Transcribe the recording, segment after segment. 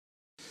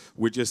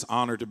We're just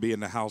honored to be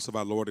in the house of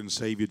our Lord and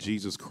Savior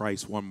Jesus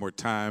Christ one more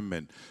time,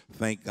 and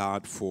thank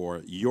God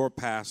for your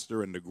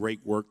pastor and the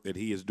great work that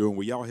he is doing.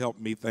 Will y'all help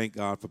me thank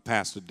God for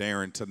Pastor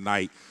Darren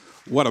tonight?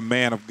 What a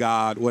man of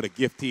God, what a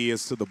gift he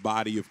is to the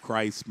body of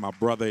Christ, my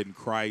brother in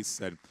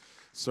Christ, and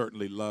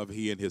certainly love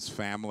he and his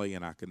family,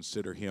 and I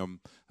consider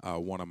him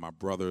one of my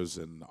brothers,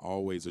 and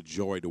always a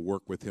joy to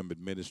work with him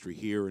in ministry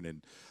here and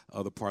in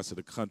other parts of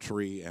the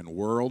country and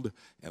world,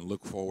 and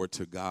look forward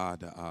to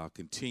God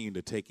continuing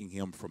to taking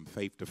him from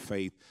faith to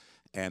faith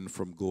and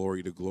from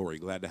glory to glory.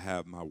 Glad to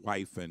have my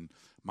wife and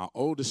my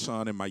oldest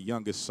son and my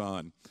youngest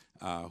son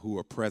who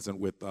are present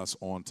with us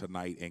on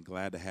tonight, and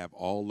glad to have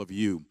all of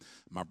you,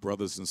 my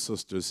brothers and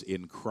sisters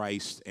in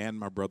Christ and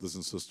my brothers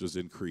and sisters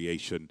in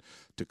creation,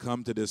 to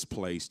come to this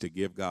place to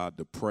give God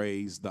the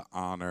praise, the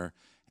honor,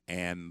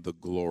 and the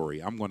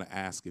glory. I'm going to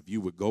ask if you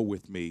would go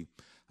with me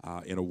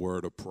in a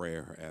word of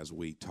prayer as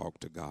we talk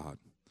to God.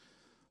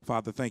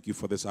 Father, thank you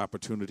for this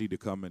opportunity to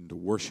come and to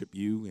worship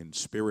you in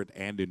spirit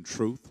and in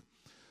truth.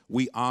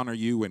 We honor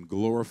you and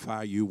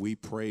glorify you. We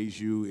praise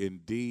you.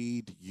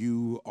 Indeed,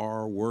 you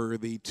are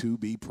worthy to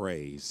be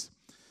praised.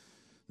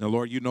 Now,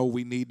 Lord, you know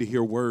we need to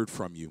hear word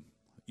from you.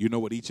 You know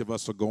what each of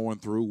us are going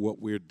through,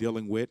 what we're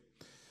dealing with.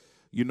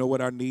 You know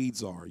what our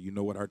needs are. You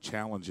know what our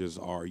challenges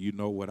are. You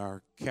know what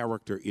our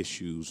character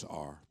issues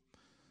are.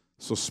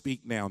 So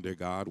speak now, dear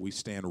God. We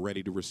stand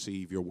ready to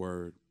receive your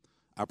word.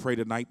 I pray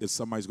tonight that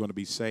somebody's going to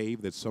be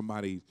saved, that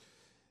somebody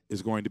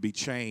is going to be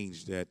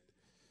changed, that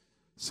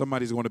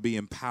somebody's going to be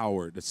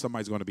empowered, that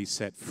somebody's going to be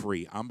set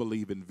free. I'm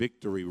believing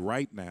victory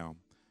right now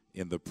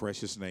in the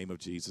precious name of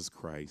Jesus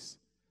Christ.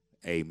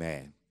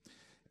 Amen.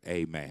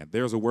 Amen.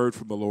 There's a word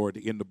from the Lord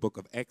in the book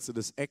of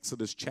Exodus.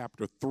 Exodus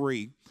chapter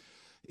 3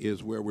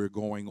 is where we're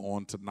going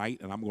on tonight,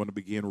 and I'm going to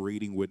begin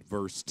reading with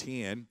verse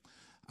 10.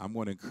 I'm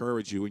going to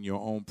encourage you in your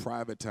own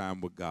private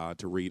time with God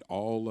to read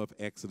all of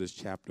Exodus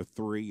chapter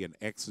 3 and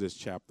Exodus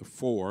chapter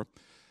 4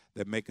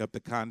 that make up the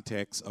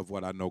context of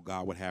what I know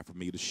God would have for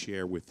me to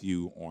share with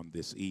you on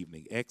this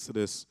evening.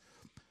 Exodus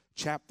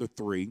chapter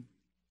 3,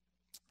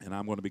 and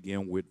I'm going to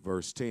begin with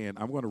verse 10.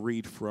 I'm going to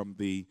read from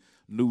the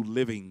New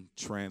Living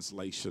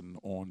Translation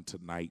on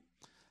tonight,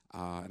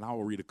 and I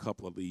will read a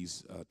couple of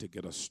these to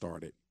get us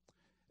started.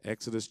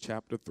 Exodus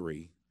chapter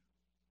 3,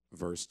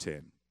 verse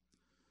 10.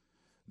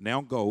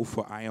 Now go,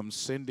 for I am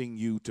sending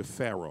you to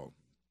Pharaoh.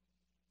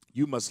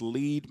 You must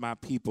lead my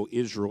people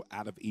Israel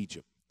out of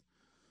Egypt.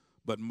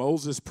 But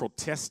Moses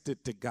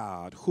protested to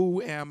God,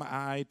 who am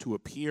I to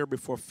appear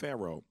before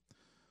Pharaoh?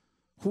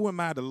 Who am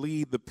I to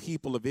lead the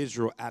people of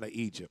Israel out of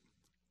Egypt?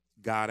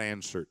 God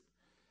answered,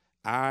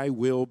 I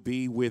will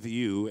be with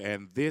you,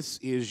 and this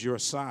is your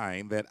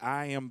sign that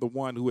I am the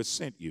one who has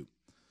sent you.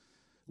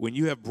 When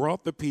you have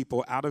brought the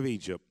people out of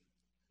Egypt,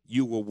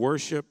 you will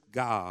worship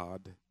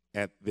God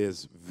at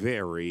this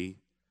very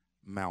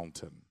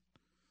mountain.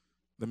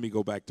 Let me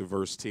go back to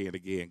verse 10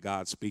 again.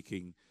 God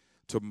speaking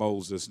to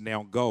Moses,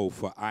 now go,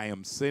 for I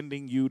am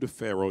sending you to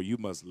Pharaoh. You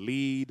must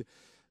lead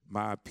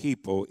my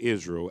people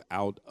Israel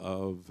out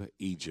of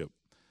Egypt.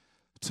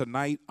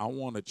 Tonight, I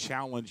want to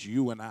challenge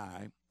you and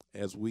I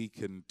as we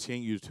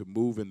continue to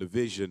move in the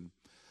vision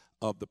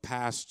of the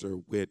pastor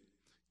with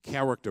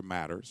character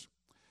matters.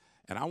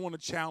 And I want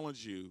to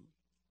challenge you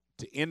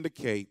to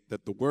indicate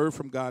that the word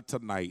from God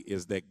tonight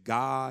is that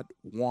God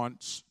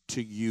wants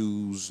to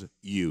use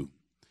you.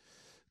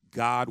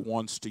 God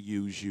wants to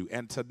use you.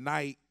 And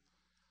tonight,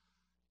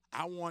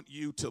 I want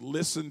you to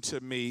listen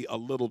to me a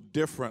little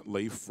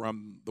differently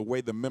from the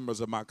way the members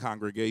of my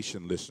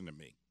congregation listen to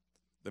me.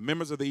 The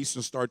members of the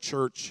Eastern Star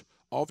Church,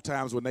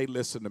 oftentimes when they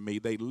listen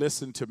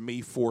to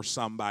me for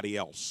somebody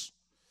else.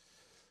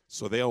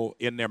 So they'll,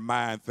 in their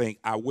mind, think,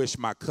 I wish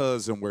my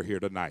cousin were here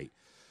tonight.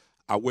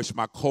 I wish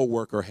my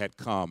coworker had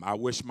come. I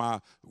wish my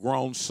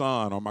grown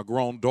son or my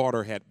grown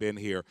daughter had been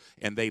here.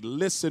 And they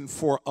listen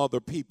for other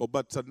people.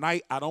 But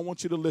tonight, I don't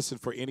want you to listen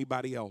for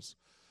anybody else.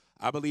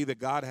 I believe that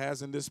God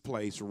has in this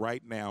place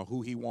right now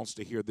who he wants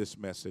to hear this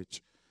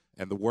message.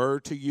 And the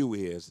word to you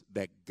is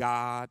that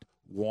God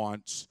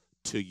wants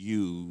to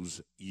use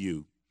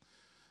you.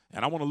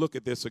 And I want to look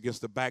at this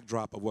against the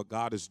backdrop of what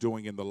God is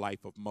doing in the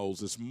life of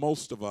Moses.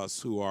 Most of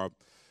us who are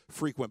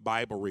frequent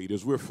Bible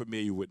readers, we're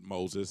familiar with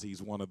Moses.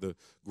 He's one of the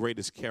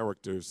greatest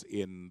characters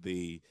in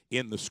the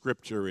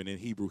scripture and in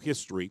Hebrew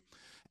history.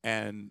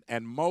 And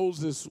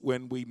Moses,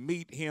 when we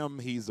meet him,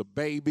 he's a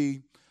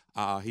baby.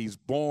 He's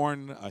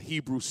born a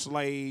Hebrew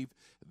slave.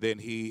 Then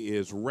he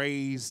is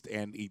raised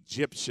an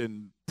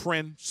Egyptian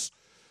prince.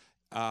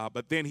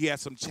 But then he has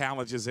some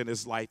challenges in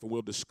his life, and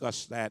we'll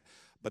discuss that.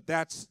 But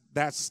that's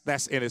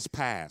in his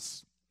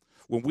past.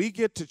 When we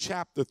get to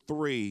chapter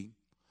 3,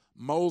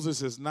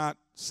 Moses is not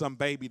some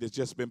baby that's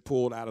just been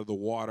pulled out of the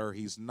water.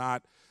 He's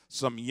not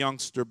some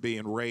youngster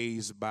being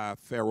raised by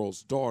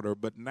Pharaoh's daughter,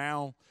 but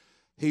now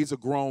he's a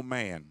grown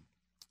man.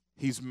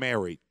 He's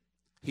married.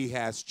 He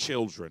has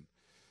children.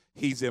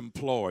 He's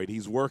employed.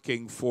 He's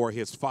working for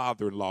his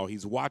father-in-law.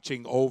 He's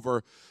watching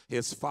over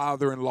his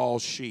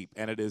father-in-law's sheep.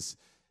 And it is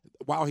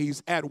while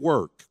he's at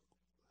work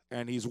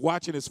and he's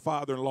watching his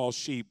father-in-law's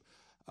sheep,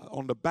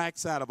 on the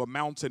backside of a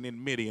mountain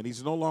in Midian.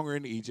 He's no longer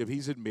in Egypt.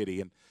 He's in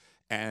Midian.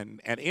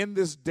 And in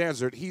this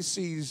desert, he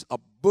sees a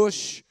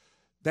bush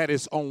that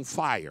is on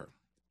fire.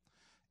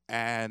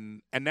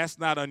 And that's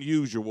not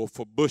unusual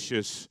for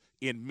bushes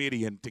in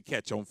Midian to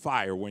catch on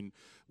fire. When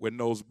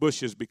those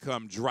bushes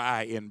become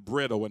dry and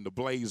brittle and the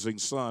blazing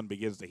sun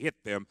begins to hit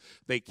them,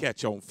 they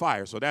catch on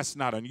fire. So that's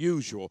not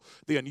unusual.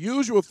 The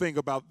unusual thing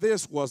about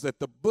this was that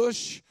the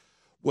bush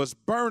was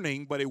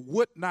burning, but it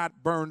would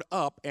not burn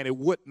up and it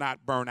would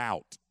not burn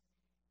out.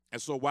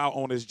 And so while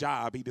on his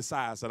job, he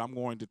decides that I'm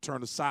going to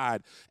turn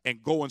aside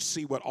and go and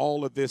see what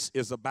all of this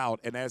is about.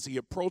 And as he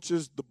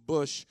approaches the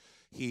bush,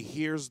 he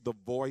hears the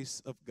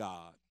voice of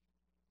God.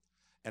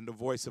 And the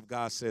voice of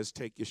God says,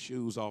 take your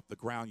shoes off. The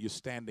ground you're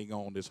standing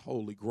on is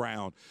holy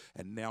ground.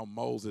 And now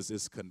Moses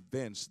is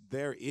convinced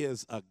there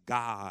is a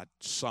God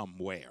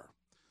somewhere.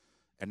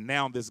 And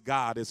now this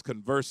God is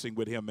conversing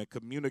with him and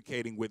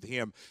communicating with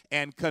him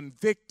and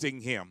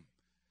convicting him.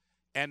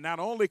 And not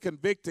only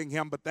convicting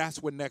him, but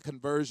that's when that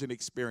conversion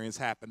experience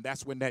happened.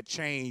 That's when that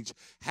change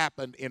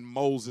happened in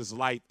Moses'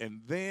 life.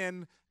 And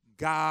then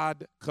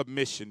God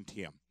commissioned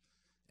him.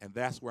 And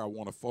that's where I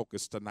want to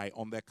focus tonight,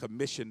 on that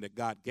commission that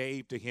God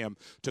gave to him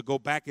to go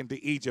back into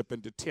Egypt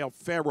and to tell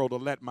Pharaoh to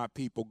let my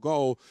people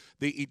go.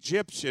 The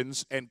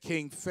Egyptians and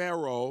King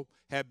Pharaoh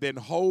have been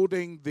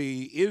holding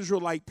the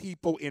Israelite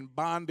people in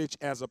bondage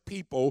as a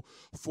people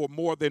for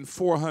more than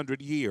 400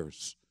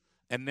 years.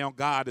 And now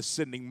God is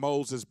sending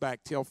Moses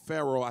back. Tell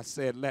Pharaoh, I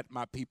said, let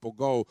my people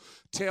go.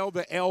 Tell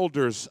the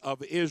elders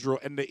of Israel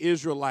and the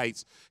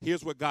Israelites,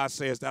 here's what God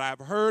says, that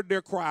I've heard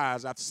their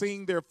cries, I've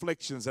seen their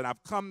afflictions, and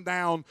I've come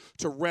down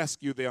to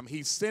rescue them.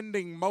 He's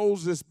sending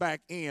Moses back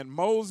in.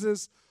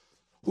 Moses,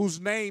 whose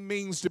name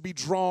means to be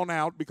drawn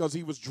out, because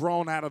he was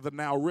drawn out of the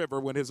Nile River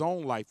when his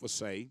own life was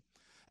saved.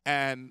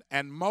 And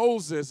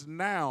Moses,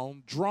 now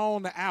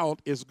drawn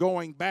out, is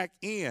going back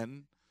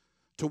in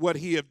to what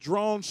he have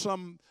drawn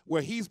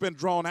where he's been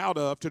drawn out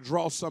of, to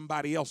draw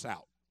somebody else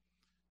out.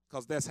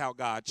 Because that's how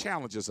God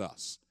challenges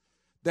us.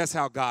 That's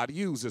how God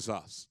uses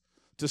us,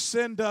 to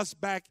send us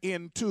back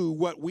into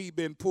what we've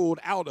been pulled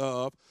out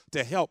of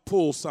to help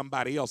pull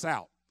somebody else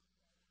out.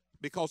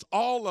 Because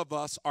all of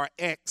us are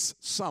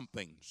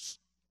ex-somethings.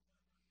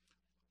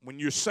 When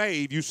you're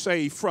saved, you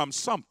save from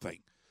something.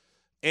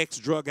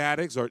 Ex-drug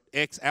addicts or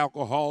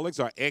ex-alcoholics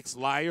or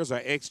ex-liars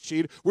or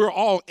ex-cheaters. We're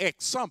all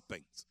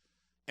ex-somethings.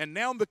 And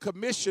now the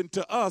commission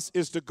to us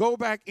is to go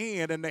back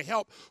in and to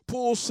help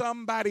pull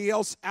somebody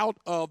else out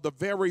of the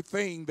very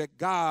thing that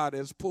God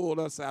has pulled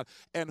us out.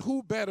 And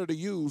who better to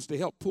use to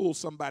help pull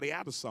somebody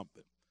out of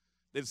something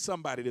than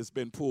somebody that's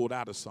been pulled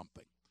out of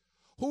something?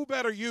 Who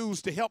better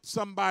use to help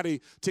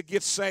somebody to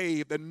get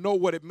saved and know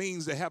what it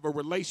means to have a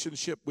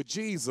relationship with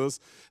Jesus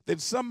than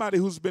somebody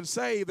who's been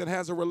saved and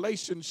has a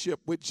relationship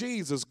with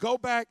Jesus? Go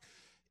back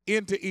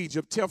into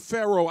Egypt. Tell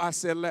Pharaoh, I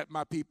said, let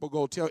my people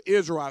go. Tell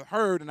Israel, I've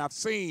heard and I've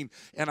seen,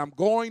 and I'm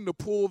going to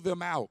pull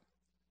them out.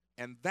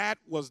 And that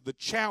was the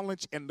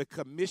challenge and the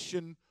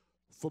commission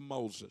for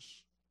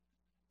Moses.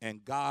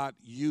 And God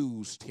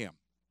used him.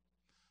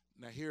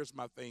 Now, here's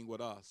my thing with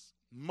us.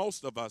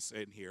 Most of us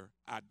in here,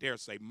 I dare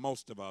say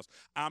most of us,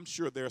 I'm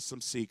sure there's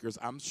some seekers.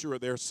 I'm sure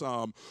there's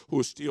some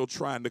who are still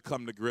trying to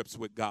come to grips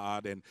with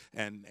God and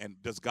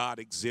does God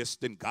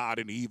exist and God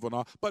and evil and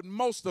all. But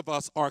most of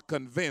us are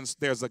convinced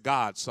there's a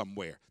God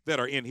somewhere that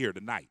are in here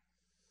tonight.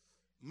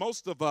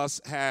 Most of us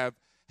have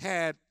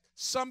had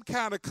some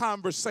kind of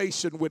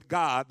conversation with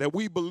God that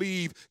we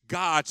believe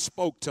God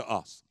spoke to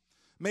us.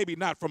 Maybe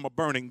not from a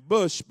burning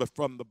bush, but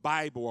from the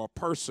Bible or a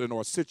person or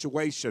a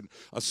situation,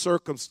 a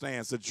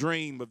circumstance, a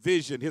dream, a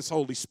vision, his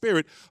Holy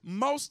Spirit.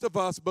 Most of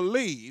us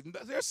believe,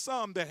 there's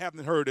some that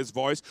haven't heard his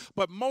voice,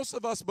 but most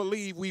of us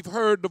believe we've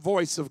heard the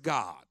voice of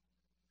God.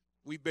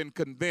 We've been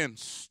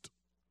convinced.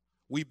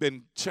 We've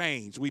been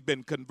changed. We've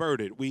been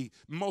converted.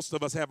 Most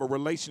of us have a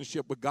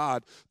relationship with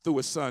God through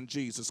his son,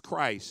 Jesus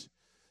Christ.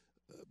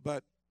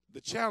 But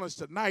the challenge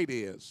tonight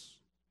is,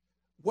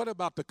 what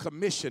about the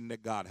commission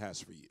that God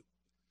has for you?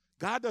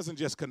 God doesn't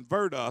just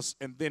convert us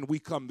and then we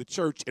come to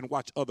church and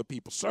watch other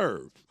people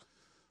serve,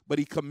 but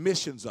he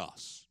commissions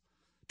us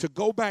to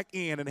go back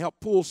in and help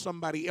pull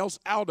somebody else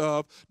out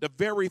of the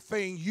very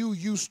thing you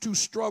used to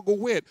struggle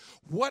with.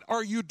 What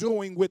are you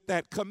doing with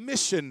that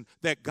commission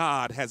that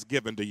God has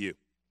given to you?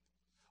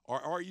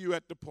 Or are you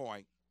at the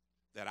point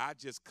that I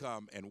just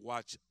come and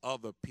watch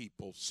other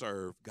people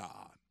serve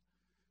God?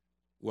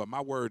 Well,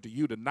 my word to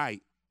you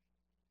tonight,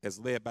 as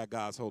led by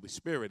God's Holy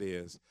Spirit,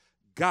 is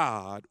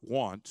God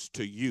wants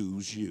to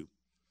use you.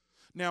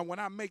 Now, when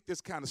I make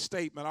this kind of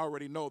statement, I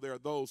already know there are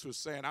those who are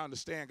saying, I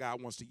understand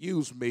God wants to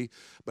use me,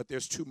 but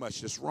there's too much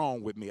that's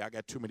wrong with me. I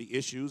got too many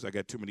issues. I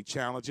got too many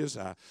challenges.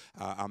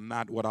 I'm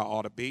not what I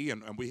ought to be.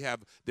 And we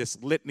have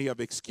this litany of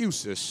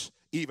excuses,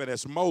 even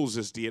as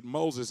Moses did.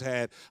 Moses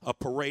had a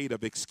parade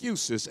of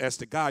excuses as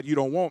to, God, you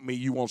don't want me,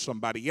 you want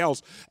somebody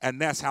else. And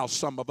that's how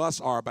some of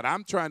us are. But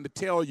I'm trying to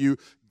tell you,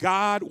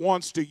 God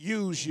wants to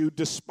use you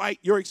despite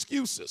your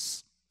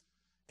excuses.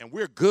 And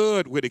we're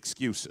good with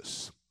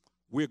excuses.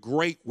 We're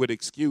great with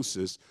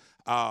excuses.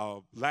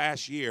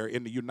 Last year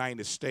in the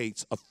United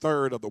States, a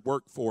third of the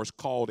workforce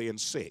called in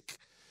sick.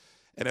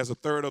 And as a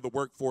third of the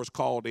workforce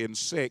called in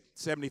sick,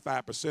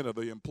 75% of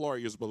the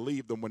employers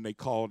believed them when they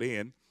called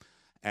in.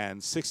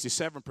 And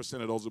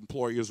 67% of those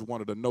employers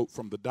wanted a note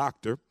from the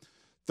doctor.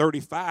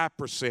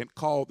 35%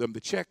 called them to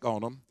check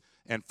on them.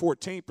 And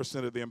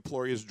 14% of the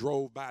employers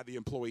drove by the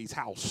employee's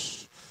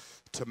house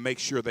to make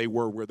sure they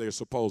were where they're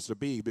supposed to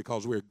be,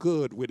 because we're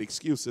good with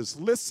excuses.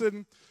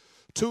 Listen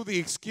to the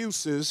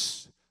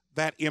excuses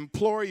that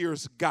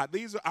employers got.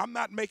 I'm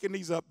not making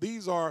these up.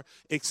 These are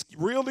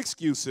real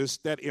excuses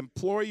that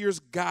employers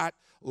got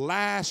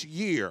last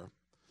year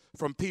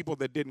from people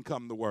that didn't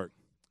come to work.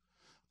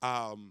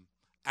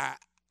 I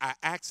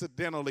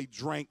accidentally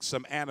drank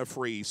some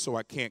antifreeze, so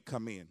I can't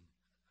come in.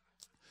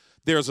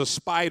 There's a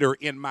spider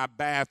in my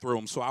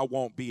bathroom, so I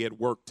won't be at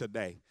work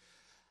today.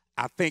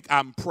 I think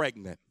I'm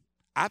pregnant.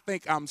 I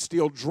think I'm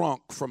still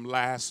drunk from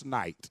last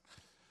night.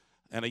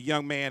 And a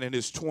young man in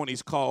his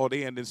 20s called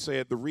in and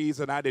said, the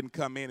reason I didn't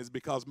come in is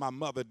because my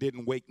mother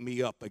didn't wake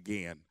me up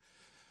again.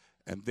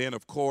 And then,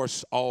 of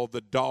course, all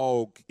the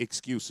dog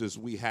excuses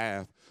we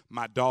have.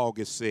 My dog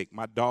is sick.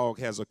 My dog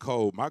has a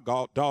cold. My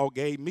dog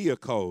gave me a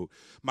cold.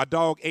 My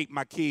dog ate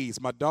my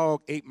keys. My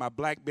dog ate my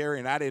BlackBerry,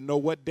 and I didn't know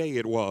what day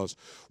it was.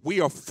 We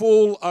are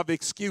full of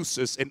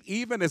excuses. And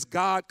even as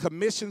God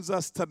commissions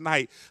us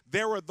tonight,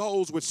 there are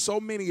those with so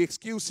many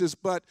excuses,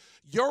 but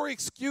your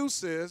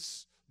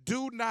excuses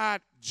do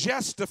not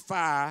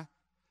justify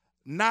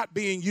not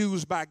being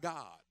used by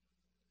God.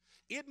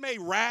 It may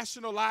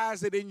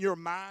rationalize it in your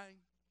mind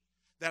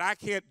that I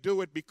can't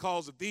do it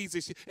because of these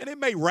issues. And it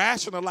may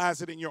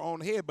rationalize it in your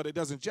own head, but it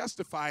doesn't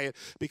justify it,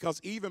 because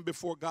even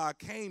before God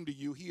came to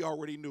you, he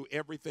already knew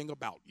everything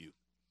about you.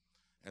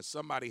 And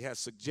somebody has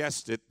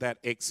suggested that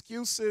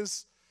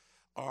excuses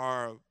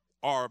are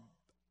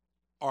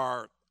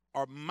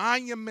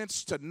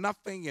monuments to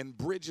nothing and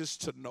bridges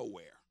to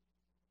nowhere.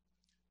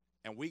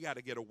 And we got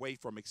to get away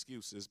from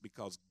excuses,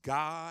 because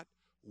God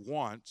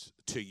wants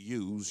to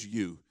use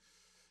you.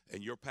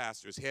 And your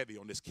pastor is heavy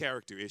on this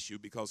character issue,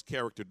 because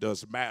character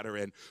does matter.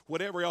 And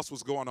whatever else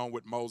was going on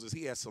with Moses,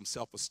 he had some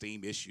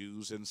self-esteem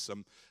issues and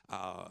some,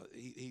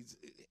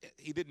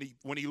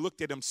 when he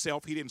looked at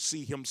himself, he didn't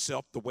see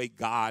himself the way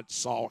God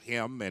saw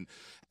him.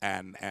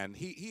 And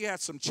he had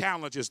some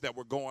challenges that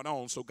were going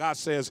on. So God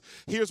says,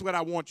 here's what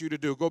I want you to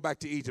do. Go back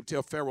to Egypt.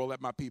 Tell Pharaoh,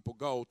 let my people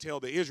go. Tell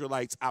the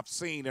Israelites, I've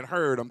seen and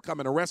heard. I'm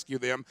coming to rescue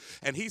them.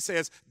 And he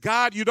says,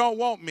 God, you don't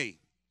want me.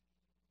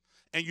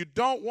 And you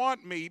don't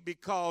want me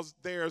because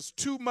there's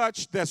too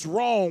much that's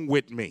wrong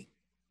with me.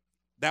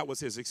 That was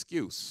his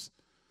excuse.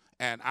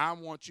 And I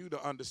want you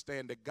to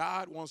understand that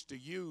God wants to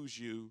use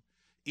you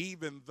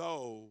even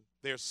though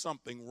there's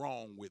something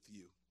wrong with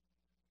you.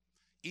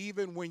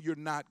 Even when you're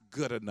not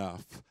good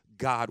enough,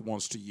 God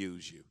wants to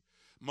use you.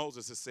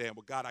 Moses is saying,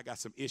 well, God, I got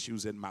some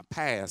issues in my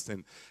past,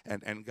 and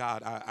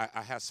God,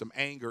 I have some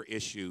anger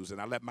issues, and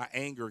I let my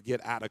anger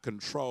get out of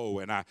control,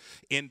 and I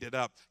ended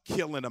up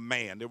killing a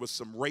man. There was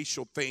some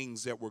racial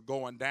things that were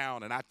going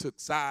down, and I took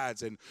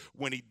sides, and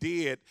when he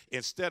did,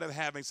 instead of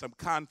having some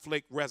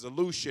conflict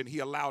resolution, he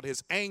allowed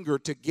his anger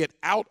to get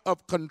out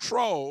of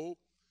control,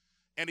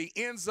 and he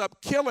ends up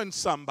killing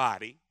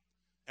somebody.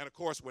 And, of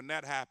course, when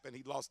that happened,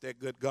 he lost that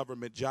good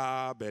government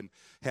job and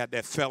had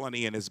that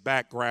felony in his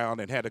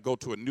background and had to go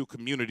to a new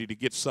community to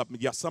get something.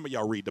 Yeah, some of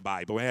y'all read the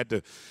Bible. He had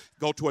to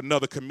go to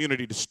another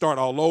community to start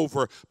all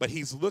over. But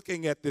he's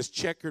looking at this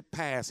checkered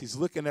past. He's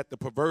looking at the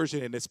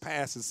perversion in his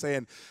past and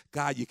saying,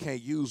 God, you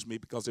can't use me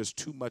because there's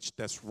too much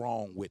that's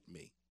wrong with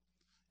me.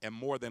 And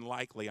more than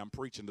likely, I'm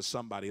preaching to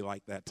somebody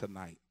like that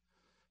tonight.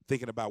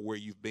 Thinking about where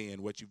you've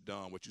been, what you've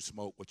done, what you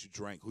smoked, what you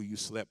drank, who you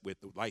slept with,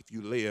 the life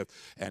you lived,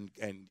 and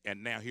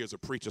now here's a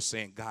preacher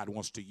saying God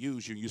wants to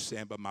use you. You're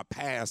saying, but my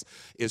past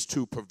is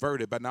too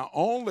perverted. But not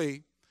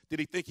only did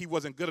he think he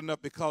wasn't good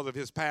enough because of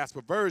his past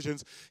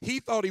perversions, he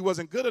thought he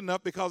wasn't good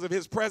enough because of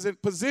his present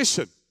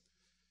position.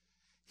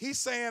 He's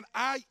saying,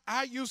 I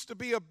used to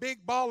be a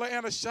big baller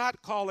and a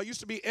shot caller. I used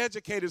to be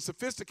educated,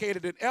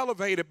 sophisticated, and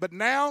elevated, but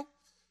now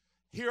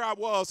here I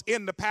was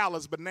in the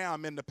palace, but now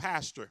I'm in the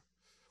pasture,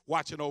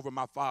 watching over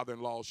my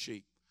father-in-law's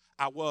sheep.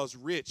 I was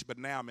rich, but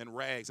now I'm in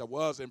rags. I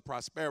was in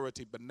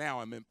prosperity, but now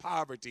I'm in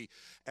poverty.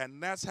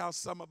 And that's how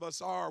some of us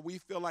are. We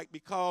feel like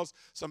because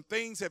some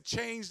things have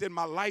changed in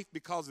my life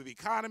because of the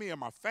economy or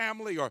my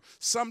family or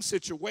some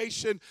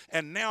situation,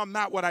 and now I'm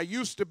not what I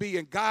used to be,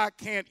 and God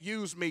can't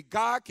use me.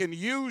 God can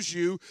use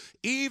you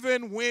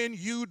even when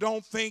you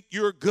don't think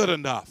you're good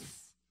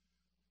enough.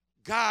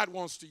 God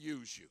wants to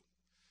use you.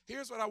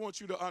 Here's what I want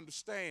you to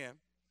understand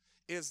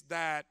is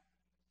that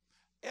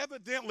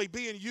evidently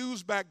being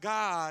used by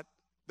God,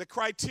 the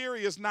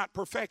criteria is not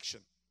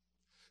perfection.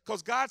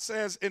 Because God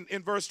says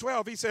in verse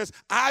 12, he says,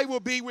 I will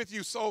be with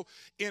you. So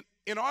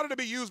in order to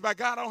be used by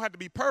God, I don't have to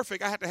be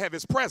perfect. I have to have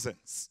his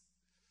presence.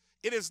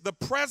 It is the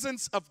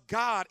presence of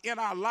God in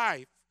our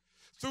life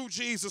through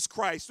Jesus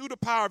Christ, through the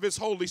power of his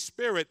Holy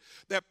Spirit,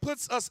 that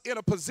puts us in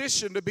a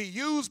position to be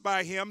used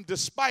by him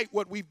despite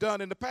what we've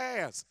done in the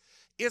past.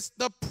 It's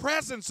the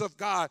presence of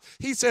God.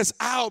 He says,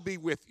 I'll be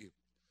with you.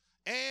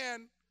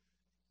 And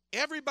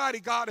everybody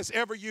God has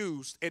ever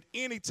used at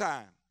any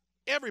time,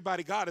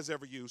 everybody God has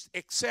ever used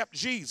except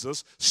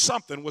Jesus,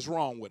 something was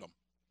wrong with them.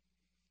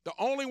 The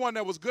only one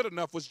that was good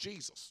enough was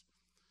Jesus.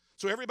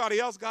 So everybody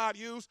else God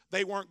used,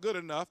 they weren't good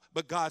enough,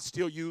 but God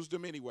still used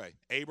them anyway.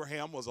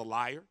 Abraham was a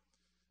liar.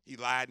 He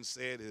lied and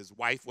said his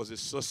wife was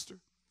his sister.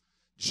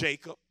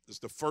 Jacob is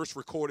the first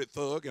recorded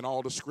thug in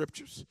all the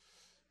scriptures.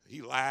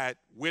 He lied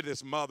with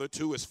his mother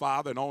to his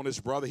father and on his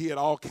brother. He had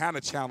all kind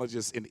of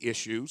challenges and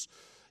issues.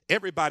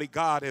 Everybody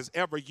God has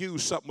ever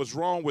used, something was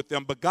wrong with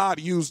them, but God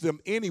used them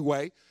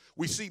anyway.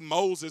 We see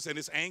Moses and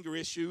his anger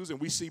issues, and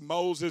we see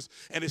Moses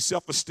and his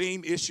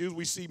self-esteem issues.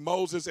 We see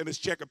Moses and his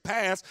checkered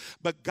past,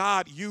 but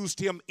God used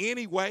him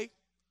anyway.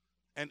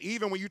 And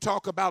even when you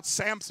talk about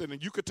Samson,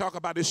 and you could talk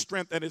about his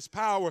strength and his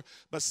power,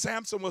 but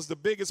Samson was the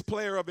biggest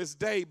player of his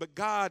day, but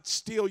God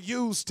still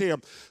used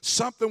him.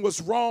 Something was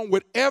wrong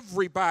with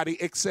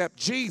everybody except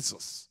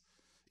Jesus.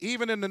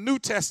 Even in the New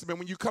Testament,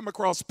 when you come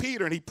across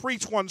Peter and he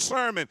preached one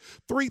sermon,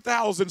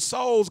 3,000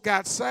 souls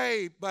got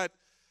saved, but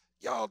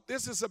y'all,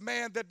 this is a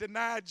man that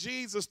denied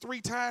Jesus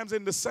 3 times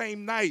in the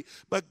same night,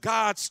 but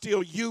God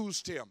still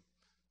used him.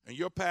 And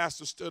your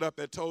pastor stood up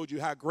and told you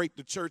how great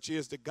the church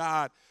is that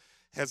God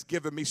has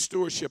given me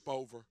stewardship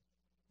over.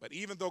 But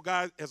even though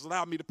God has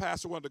allowed me to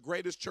pastor one of the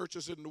greatest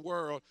churches in the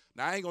world,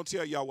 now I ain't going to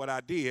tell y'all what I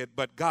did,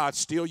 but God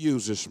still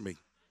uses me.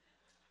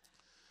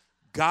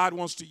 God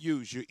wants to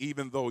use you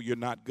even though you're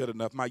not good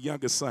enough. My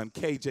youngest son,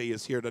 KJ,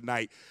 is here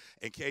tonight,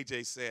 and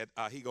KJ said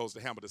he goes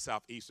to Hamilton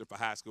Southeastern for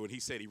high school, and he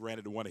said he ran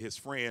into one of his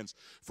friends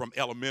from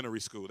elementary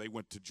school. They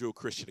went to Jewel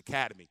Christian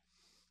Academy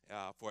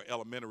for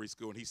elementary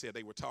school, and he said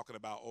they were talking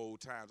about old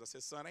times. I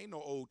said, son, ain't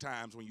no old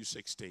times when you're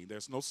 16.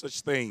 There's no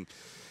such thing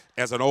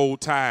as an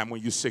old time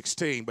when you're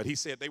 16. But he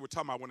said they were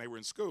talking about when they were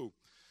in school.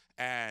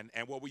 And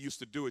what we used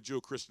to do at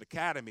Jewel Christian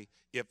Academy,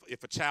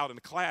 if a child in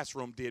the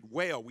classroom did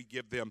well, we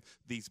give them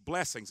these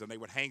blessings, and they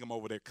would hang them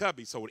over their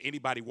cubby so when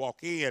anybody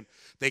walk in,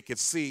 they could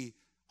see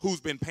who's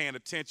been paying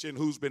attention,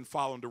 who's been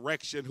following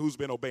direction, who's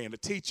been obeying the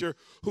teacher,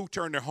 who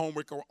turned their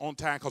homework on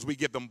time, because we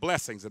give them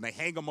blessings, and they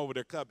hang them over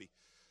their cubby.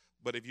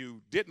 But if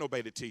you didn't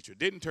obey the teacher,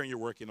 didn't turn your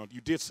work in, or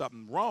you did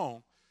something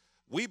wrong,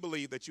 we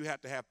believe that you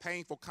have to have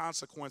painful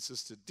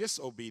consequences to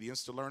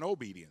disobedience to learn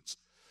obedience.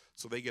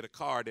 So they get a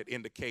card that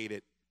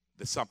indicated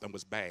that something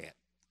was bad.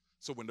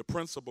 So when the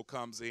principal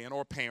comes in,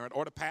 or parent,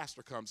 or the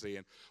pastor comes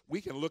in,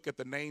 we can look at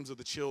the names of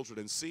the children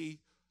and see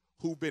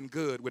who've been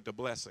good with the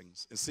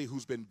blessings and see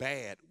who's been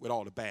bad with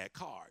all the bad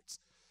cards.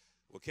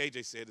 Well,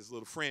 KJ said his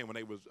little friend, when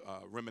they was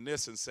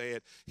reminiscing,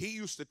 said he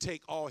used to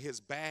take all his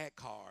bad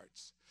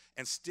cards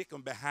and stick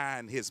them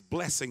behind his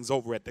blessings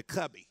over at the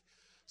cubby.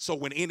 So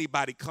when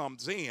anybody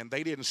comes in,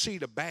 they didn't see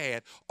the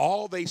bad.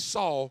 All they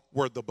saw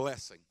were the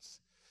blessings.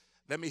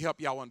 Let me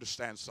help y'all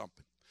understand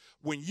something.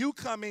 When you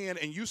come in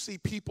and you see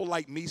people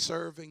like me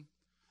serving,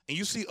 and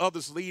you see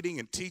others leading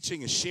and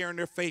teaching and sharing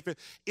their faith,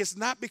 it's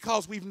not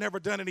because we've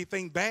never done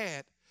anything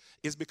bad.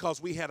 It's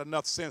because we had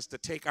enough sense to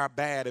take our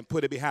bad and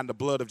put it behind the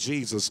blood of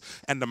Jesus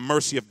and the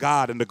mercy of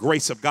God and the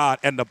grace of God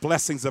and the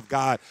blessings of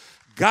God.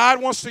 God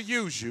wants to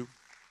use you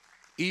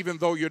even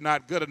though you're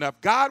not good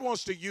enough. God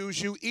wants to use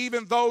you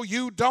even though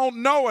you don't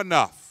know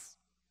enough.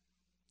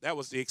 That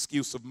was the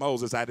excuse of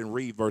Moses. I didn't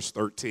read verse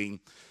 13.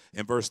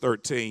 In verse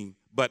 13,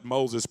 but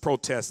Moses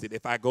protested,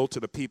 if I go to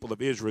the people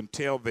of Israel and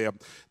tell them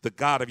the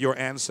God of your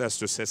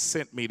ancestors has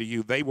sent me to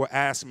you, they will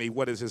ask me,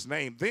 what is his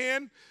name?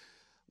 Then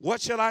what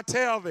shall I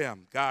tell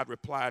them? God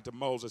replied to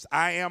Moses,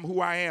 I am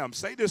who I am.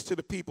 Say this to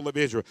the people of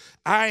Israel.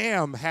 I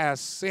am has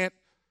sent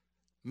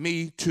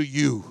me to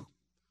you.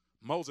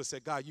 Moses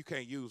said, God, you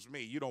can't use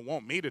me. You don't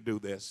want me to do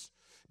this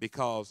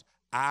because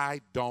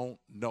I don't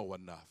know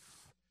enough.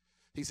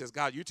 He says,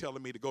 God, you're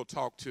telling me to go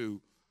talk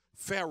to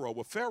Pharaoh.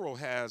 Well, Pharaoh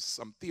has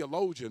some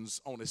theologians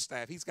on his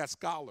staff. He's got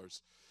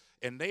scholars,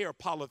 and they are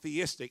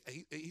polytheistic.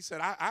 He said,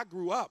 I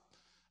grew up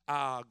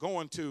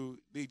going to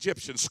the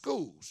Egyptian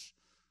schools.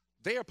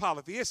 They are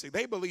polytheistic.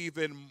 They believe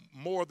in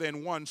more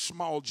than one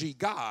small g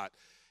God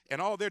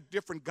and all their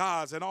different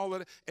gods and all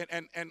of that.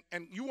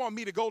 And you want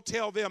me to go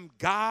tell them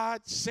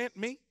God sent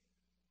me?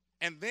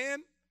 And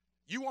then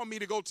you want me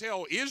to go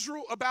tell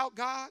Israel about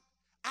God?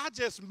 I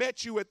just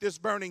met you at this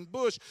burning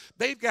bush.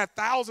 They've got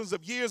thousands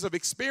of years of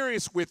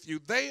experience with you.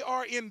 They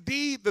are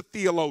indeed the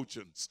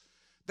theologians.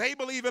 They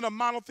believe in a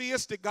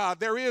monotheistic God.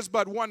 There is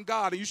but one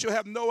God, and you shall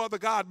have no other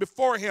God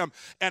before him.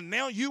 And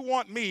now you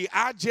want me,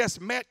 I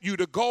just met you,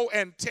 to go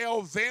and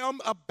tell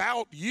them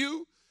about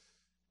you?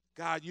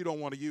 God, you don't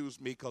want to use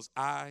me because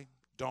I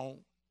don't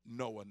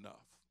know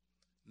enough.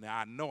 Now,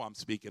 I know I'm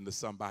speaking to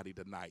somebody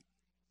tonight.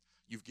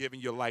 You've given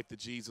your life to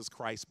Jesus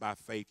Christ by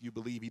faith. You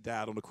believe he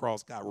died on the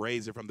cross, God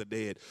raised him from the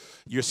dead.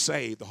 You're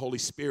saved. The Holy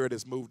Spirit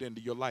has moved into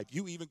your life.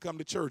 You even come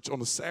to church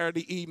on a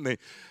Saturday evening.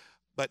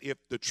 But if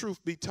the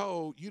truth be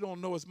told, you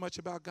don't know as much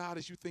about God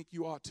as you think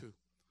you ought to.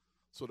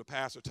 So the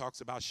pastor talks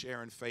about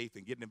sharing faith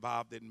and getting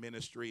involved in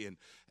ministry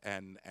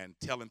and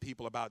telling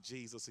people about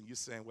Jesus. And you're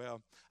saying,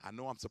 well, I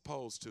know I'm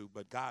supposed to,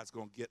 but God's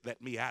going to let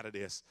me out of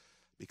this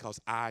because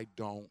I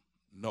don't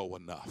know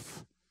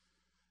enough.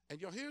 And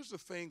here's the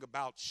thing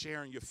about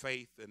sharing your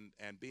faith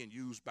and being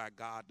used by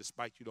God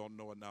despite you don't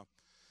know enough.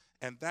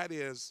 And that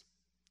is,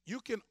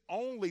 you can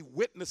only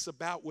witness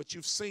about what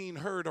you've seen,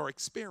 heard, or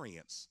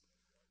experienced.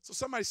 So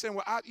somebody's saying,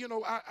 well,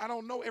 I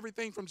don't know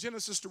everything from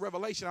Genesis to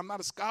Revelation. I'm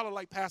not a scholar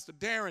like Pastor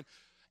Darren.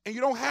 And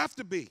you don't have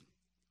to be.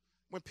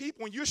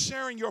 When you're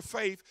sharing your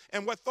faith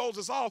and what throws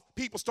us off,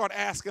 people start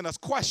asking us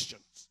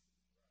questions.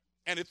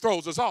 And it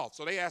throws us off.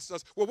 So they ask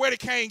us, well, where did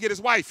Cain get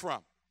his wife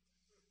from?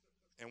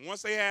 And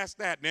once they ask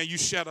that, now you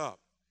shut up.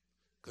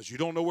 Because you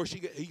don't know where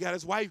he got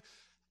his wife.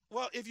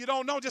 Well, if you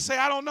don't know, just say,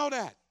 I don't know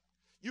that.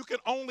 You can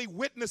only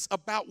witness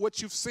about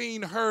what you've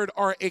seen, heard,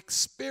 or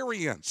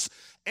experienced.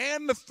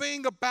 And the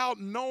thing about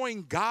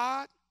knowing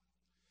God,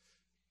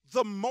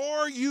 the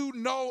more you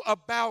know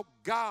about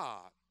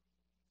God,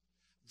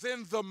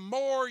 then the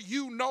more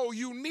you know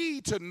you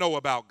need to know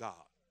about God.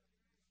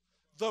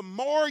 The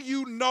more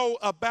you know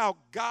about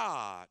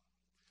God,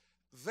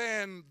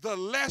 then the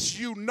less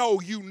you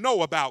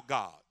know about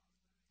God.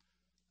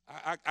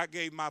 I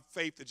gave my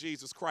faith to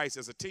Jesus Christ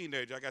as a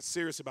teenager. I got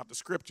serious about the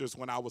scriptures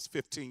when I was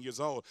 15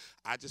 years old.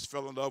 I just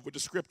fell in love with the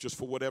scriptures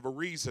for whatever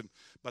reason.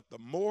 But the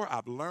more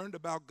I've learned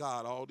about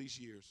God all these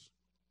years,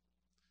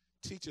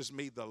 teaches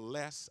me the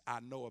less I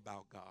know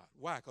about God.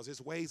 Why? Because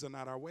his ways are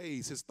not our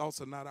ways. His thoughts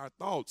are not our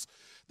thoughts.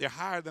 They're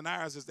higher than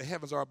ours as the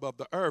heavens are above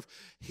the earth.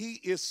 He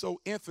is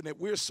so infinite.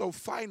 We're so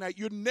finite.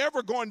 You're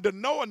never going to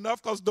know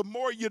enough, because the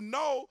more you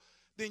know,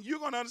 then you're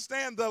going to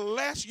understand the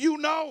less you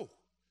know.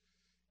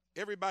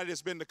 Everybody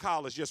that's been to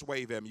college, just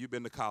wave at me. You've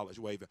been to college,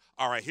 wave at me.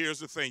 All right, here's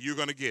the thing. You're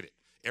going to get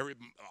it.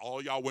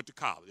 All y'all went to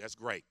college. That's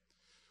great.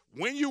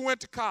 When you went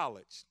to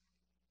college,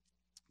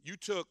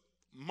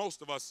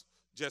 most of us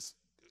just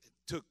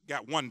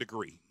got one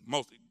degree.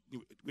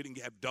 We didn't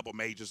have double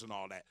majors and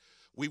all that.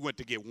 We went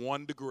to get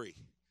one degree.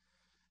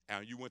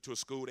 And you went to a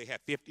school, they had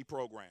 50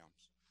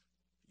 programs.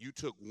 You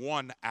took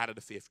one out of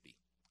the 50.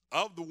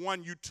 Of the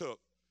one you took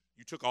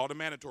all the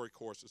mandatory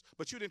courses,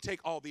 but you didn't take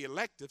all the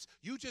electives.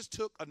 You just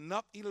took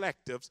enough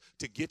electives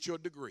to get your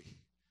degree.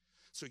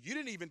 So you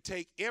didn't even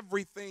take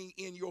everything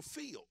in your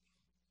field.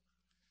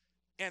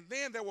 And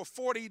then there were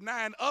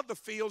 49 other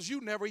fields you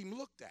never even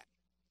looked at.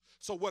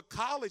 So what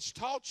college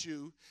taught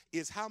you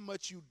is how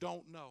much you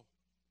don't know.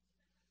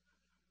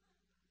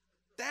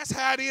 That's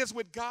how it is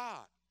with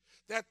God.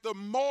 That the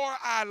more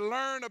I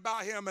learn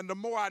about him and the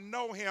more I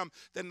know him,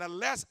 then the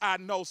less I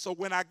know. So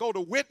when I go to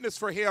witness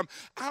for him,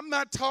 I'm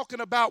not talking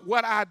about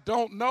what I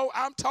don't know.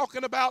 I'm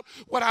talking about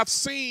what I've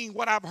seen,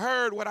 what I've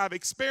heard, what I've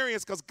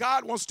experienced, because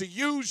God wants to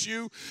use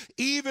you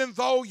even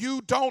though you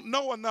don't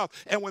know enough.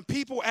 And when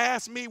people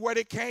ask me where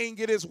did Cain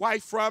get his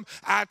wife from,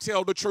 I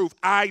tell the truth.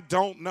 I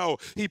don't know.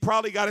 He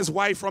probably got his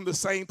wife from the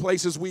same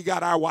places we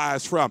got our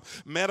wives from.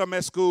 Met him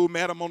at school,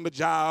 met him on the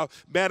job,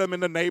 met him in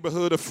the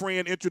neighborhood, a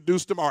friend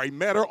introduced him, or he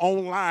met her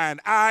online.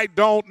 I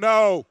don't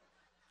know.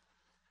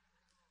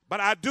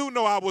 But I do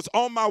know I was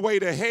on my way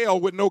to hell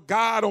with no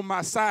God on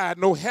my side,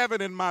 no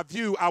heaven in my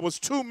view. I was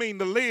too mean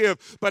to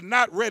live, but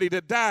not ready to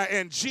die.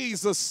 And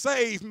Jesus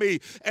saved me.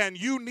 And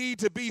you need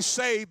to be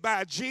saved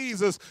by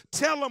Jesus.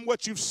 Tell them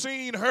what you've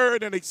seen,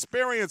 heard, and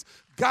experienced.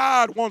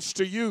 God wants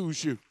to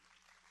use you.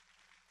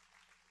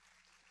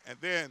 And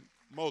then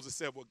Moses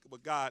said, well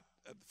God,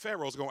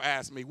 Pharaoh's going to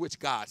ask me which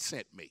God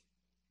sent me.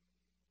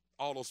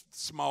 All those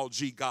small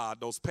g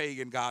God, those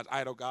pagan gods,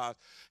 idol gods.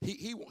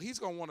 He's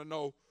going to want to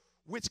know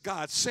which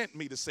God sent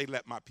me to say,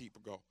 let my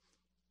people go.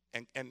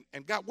 And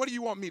God, what do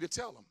you want me to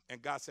tell them?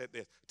 And God said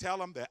this, tell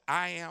them that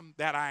I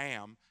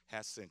am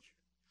has sent you.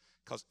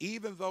 Because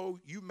even though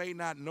you may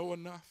not know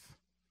enough,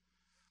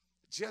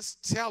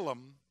 just tell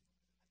them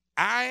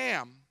I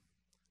am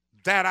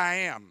that I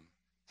am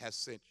has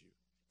sent you.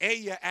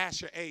 Aya,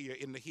 Asher, Aya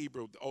in the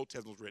Hebrew, the Old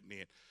Testament was written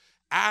in.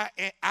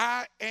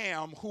 I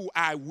am who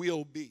I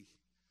will be.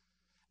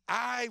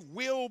 I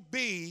will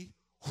be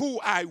who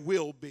I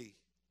will be.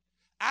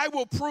 I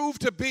will prove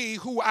to be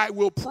who I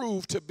will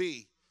prove to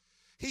be.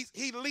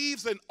 He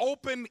leaves an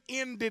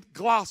open-ended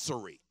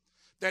glossary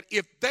that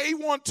if they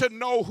want to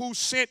know who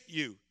sent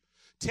you,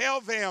 tell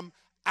them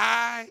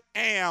I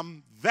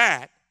am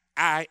that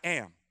I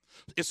am.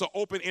 It's an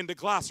open-ended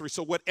glossary.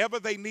 So whatever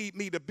they need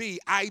me to be,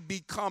 I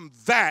become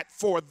that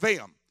for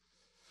them.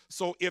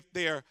 So if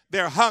they're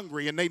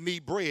hungry and they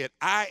need bread,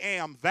 I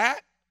am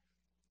that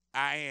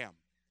I am.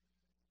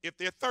 If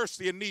they're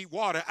thirsty and need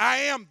water, I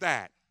am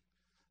that.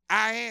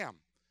 I am.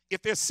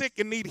 If they're sick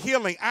and need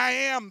healing, I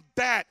am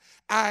that.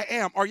 I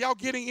am. Are y'all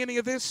getting any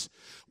of this?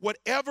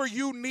 Whatever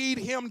you need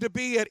him to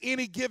be at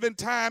any given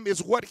time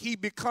is what he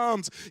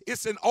becomes.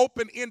 It's an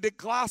open-ended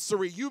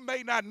glossary. You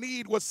may not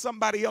need what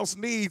somebody else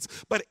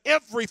needs, but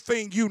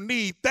everything you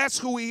need, that's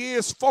who he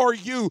is for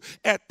you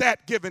at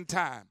that given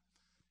time.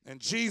 And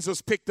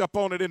Jesus picked up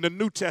on it in the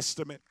New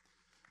Testament.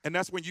 And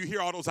that's when you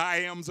hear all those I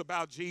ams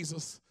about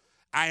Jesus.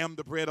 I am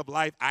the bread of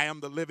life. I am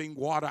the living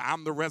water.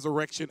 I'm the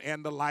resurrection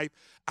and the life.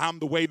 I'm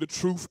the way, the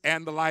truth,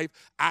 and the life.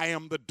 I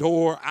am the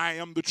door. I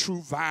am the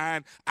true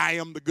vine. I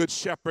am the good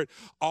shepherd.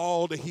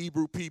 All the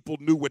Hebrew people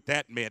knew what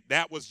that meant.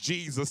 That was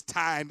Jesus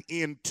tying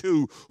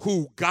into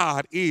who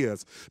God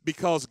is,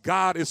 because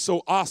God is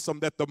so awesome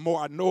that the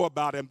more I know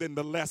about him, then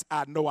the less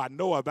I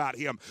know about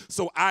him.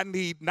 So I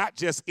need not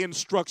just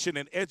instruction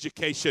and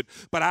education,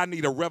 but I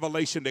need a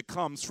revelation that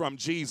comes from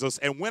Jesus.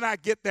 And when I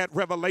get that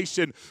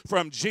revelation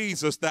from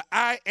Jesus, the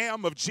I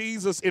am of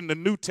Jesus in the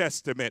New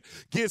Testament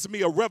gives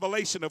me a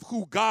revelation of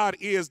who God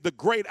is, the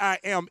great I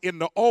am in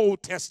the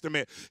Old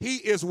Testament. He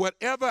is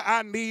whatever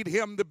I need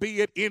him to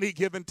be at any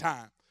given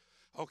time.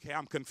 Okay,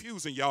 I'm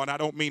confusing y'all, and I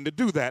don't mean to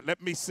do that.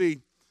 Let me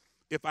see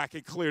if I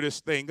can clear this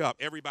thing up.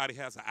 Everybody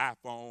has an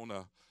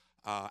iPhone,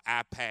 a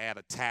iPad,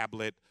 a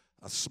tablet,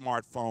 a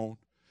smartphone.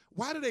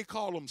 Why do they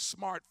call them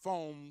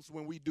smartphones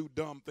when we do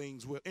dumb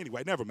things with?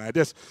 Anyway, never mind.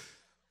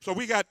 So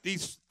we got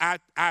these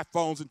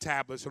iPhones and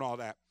tablets and all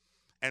that.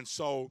 And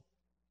so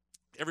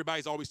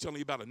everybody's always telling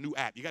you about a new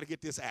app. You got to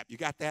get this app. You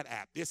got that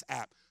app, this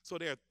app. So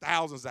there are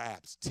thousands of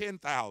apps,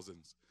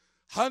 10,000s,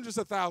 hundreds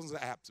of thousands of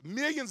apps,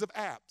 millions of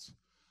apps.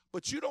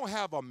 But you don't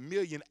have a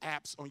million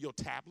apps on your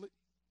tablet.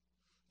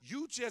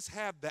 You just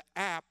have the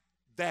app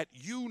that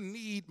you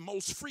need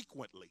most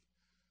frequently,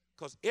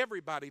 because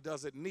everybody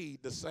doesn't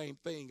need the same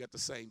thing at the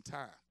same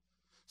time.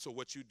 So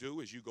what you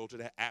do is you go to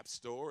that app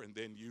store and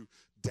then you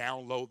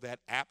download that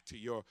app to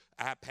your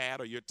iPad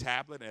or your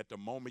tablet. And at the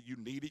moment you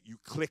need it, you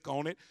click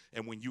on it.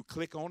 And when you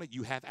click on it,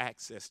 you have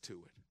access to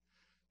it.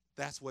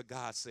 That's what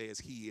God says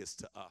he is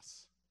to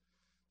us.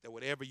 That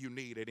whatever you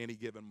need at any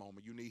given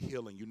moment, you need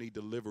healing, you need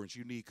deliverance,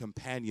 you need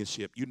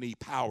companionship, you need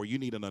power, you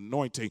need an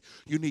anointing,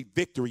 you need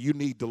victory, you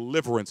need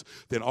deliverance,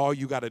 then all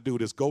you got to do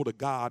is go to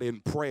God in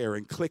prayer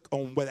and click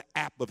on the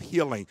app of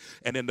healing.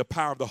 And in the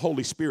power of the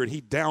Holy Spirit,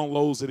 he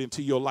downloads it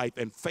into your life.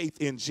 And faith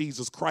in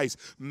Jesus Christ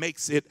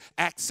makes it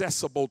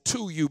accessible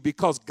to you,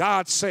 because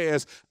God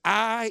says,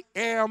 I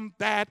am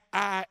that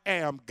I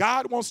am.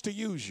 God wants to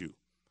use you,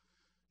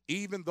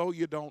 even though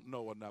you don't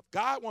know enough.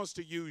 God wants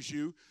to use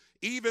you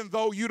even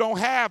though you don't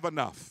have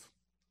enough.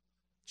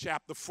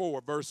 Chapter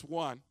 4, verse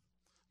 1,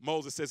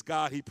 Moses says,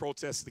 God, he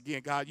protests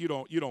again. God, you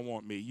don't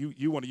want me.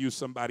 You want to use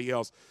somebody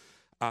else,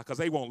 because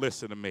they won't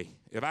listen to me.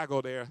 If I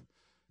go there,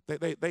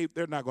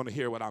 they're not going to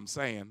hear what I'm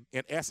saying.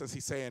 In essence,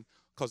 he's saying,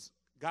 because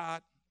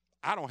God,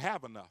 I don't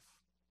have enough.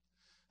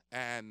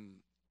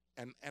 And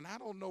I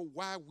don't know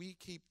why we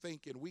keep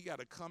thinking we got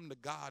to come to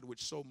God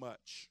with so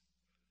much.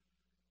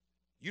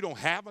 You don't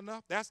have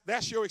enough?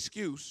 That's your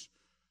excuse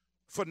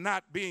for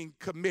not being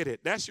committed.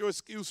 That's your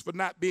excuse for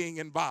not being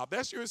involved.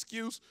 That's your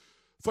excuse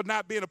for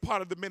not being a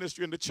part of the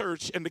ministry in the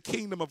church and the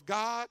kingdom of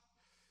God.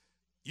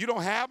 You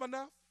don't have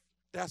enough?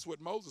 That's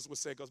what Moses was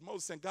saying, because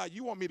Moses said, God,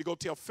 you want me to go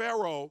tell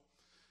Pharaoh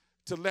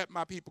to let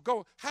my people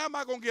go. How am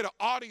I going to get an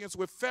audience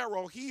with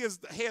Pharaoh? He is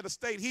the head of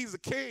state. He's the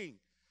king.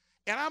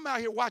 And I'm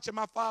out here watching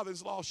my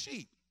father's lost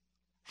sheep.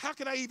 How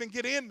can I even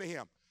get into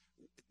him?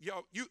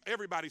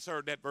 Everybody's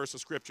heard that verse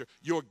of scripture.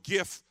 Your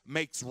gift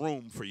makes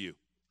room for you.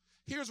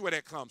 Here's where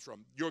that comes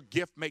from. Your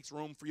gift makes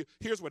room for you.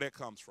 Here's where that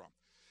comes from.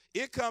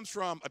 It comes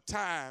from a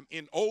time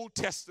in Old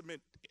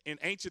Testament, in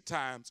ancient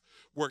times,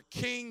 where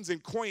kings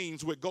and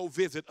queens would go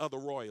visit other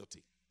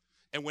royalty.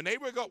 And when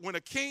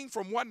a king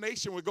from one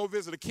nation would go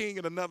visit a king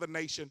in another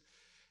nation,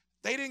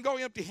 they didn't go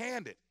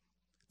empty-handed.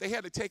 They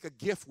had to take a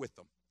gift with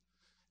them.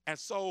 And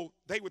so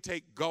they would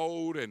take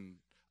gold, and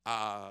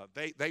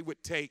they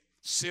would take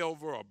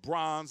silver or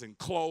bronze and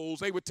clothes.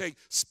 They would take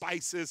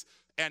spices.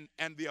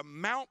 And the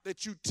amount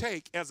that you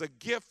take as a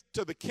gift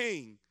to the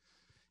king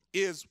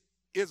is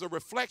a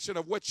reflection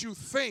of what you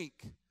think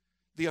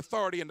the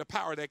authority and the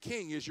power of that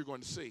king is you're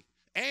going to see.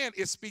 And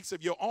it speaks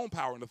of your own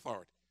power and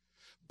authority.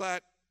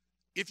 But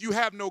if you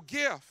have no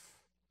gift,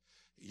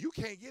 you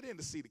can't get in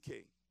to see the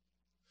king.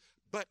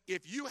 But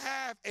if you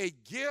have a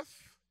gift,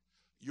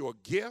 your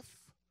gift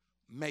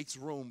makes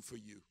room for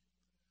you.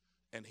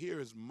 And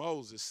here is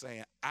Moses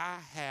saying, I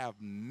have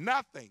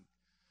nothing.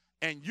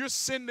 And you're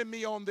sending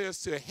me on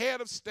this to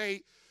head of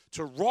state,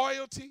 to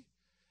royalty,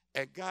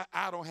 and God,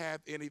 I don't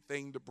have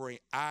anything to bring.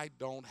 I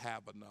don't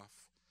have enough.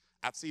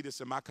 I see this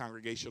in my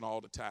congregation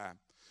all the time,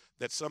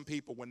 that some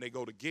people, when they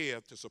go to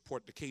give to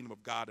support the kingdom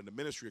of God and the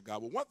ministry of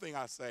God, well, one thing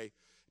I say,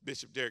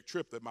 Bishop Derek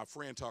Tripp, that my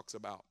friend talks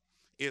about,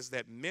 is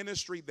that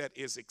ministry that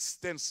is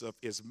extensive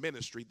is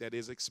ministry that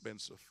is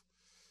expensive.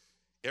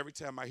 Every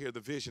time I hear the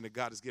vision that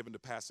God has given to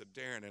Pastor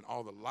Darren and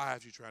all the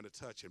lives you're trying to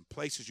touch and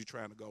places you're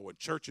trying to go and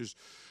churches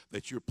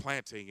that you're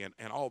planting and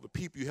all the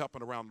people you're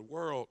helping around the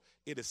world,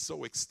 it is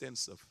so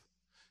extensive.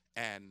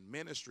 And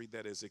ministry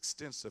that is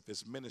extensive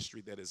is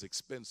ministry that is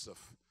expensive.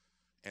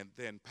 And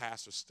then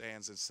pastor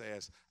stands and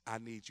says, I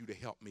need you to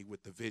help me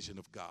with the vision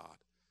of God.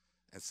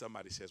 And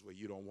somebody says, well,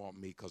 you don't want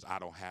me because I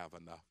don't have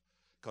enough.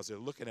 Because they're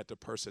looking at the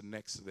person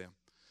next to them.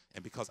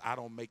 And because I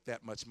don't make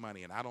that much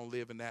money, and I don't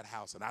live in that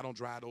house, and I don't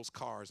drive those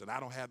cars, and I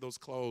don't have those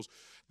clothes,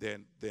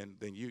 then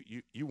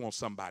you want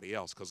somebody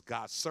else, because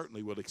God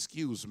certainly will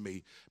excuse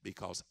me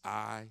because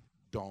I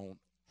don't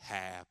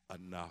have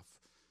enough.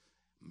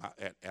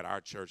 At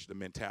our church, the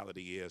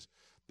mentality is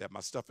that my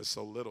stuff is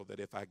so little that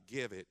if I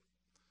give it,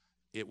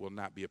 it will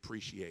not be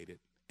appreciated.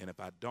 And if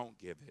I don't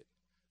give it,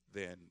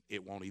 then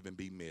it won't even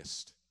be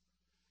missed.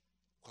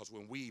 Because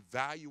when we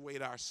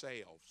evaluate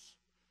ourselves,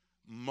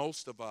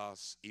 most of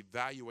us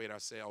evaluate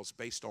ourselves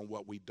based on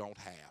what we don't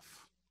have.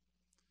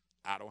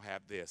 I don't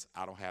have this,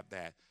 I don't have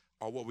that,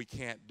 or what we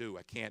can't do.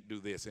 I can't do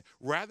this. And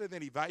rather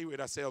than evaluate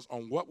ourselves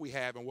on what we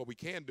have and what we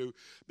can do,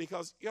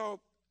 because,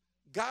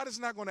 God is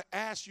not going to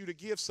ask you to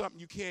give something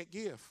you can't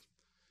give,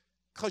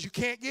 because you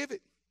can't give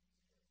it.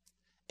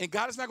 And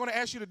God is not going to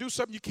ask you to do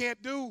something you can't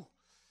do,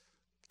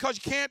 because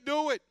you can't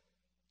do it.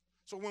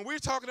 So when we're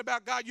talking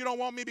about, God, you don't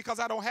want me because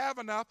I don't have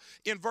enough,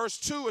 in verse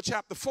 2 of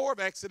chapter 4 of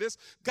Exodus,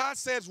 God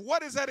says,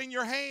 what is that in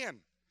your hand?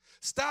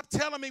 Stop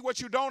telling me what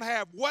you don't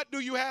have. What do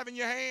you have in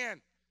your hand?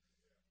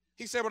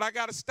 He said, well, I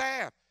got a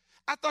staff.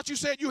 I thought you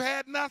said you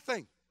had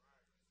nothing.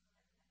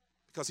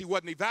 Because he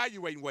wasn't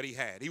evaluating what he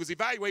had. He was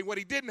evaluating what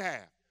he didn't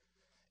have.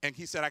 And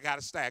he said, I got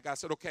a staff. I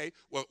said, okay,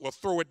 well,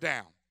 throw it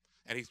down.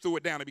 And he threw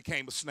it down and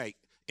became a snake.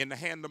 In the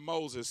hand of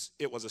Moses,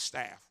 it was a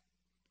staff.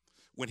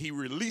 When he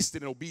released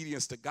it in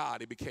obedience to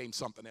God, it became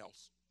something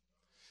else.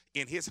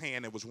 In his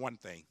hand, it was one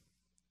thing.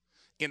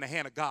 In the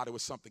hand of God, it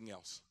was something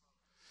else.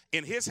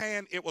 In his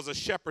hand, it was a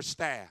shepherd's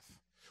staff.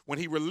 When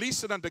he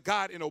released it unto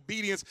God in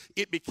obedience,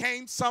 it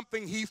became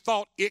something he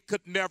thought it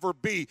could never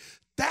be.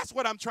 That's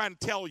what I'm trying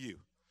to tell you.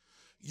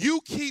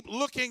 You keep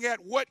looking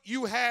at what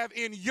you have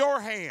in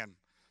your hand.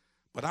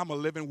 But I'm a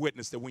living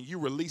witness that when you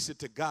release it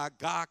to God,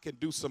 God can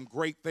do some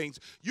great things.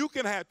 You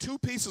can have 2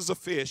 pieces of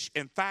fish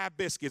and 5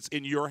 biscuits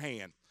in your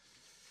hand.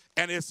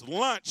 And it's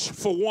lunch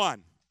for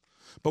one.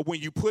 But when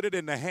you put it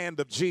in the hand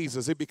of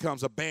Jesus, it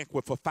becomes a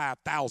banquet for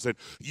 5,000.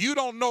 You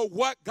don't know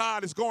what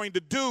God is going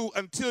to do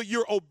until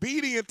you're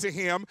obedient to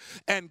him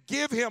and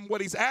give him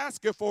what he's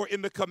asking for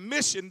in the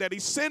commission that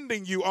he's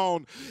sending you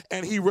on.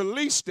 And he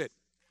released it.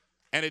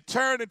 And it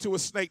turned into a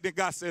snake. Then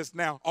God says,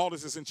 now, all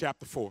this is in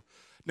chapter 4.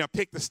 Now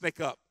pick the snake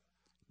up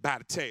by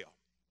the tail.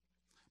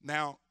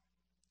 Now,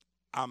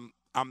 I'm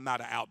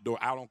not an outdoor.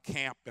 I don't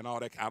camp and all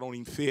that. I don't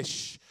even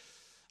fish.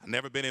 I've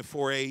never been in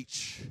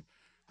 4-H.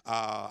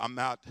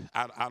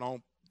 I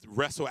don't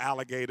wrestle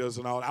alligators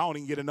and all. I don't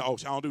even get in the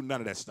ocean. I don't do none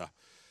of that stuff.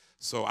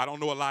 So I don't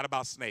know a lot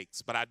about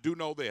snakes, but I do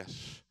know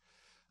this.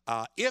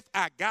 If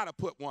I gotta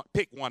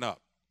pick one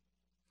up,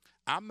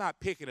 I'm not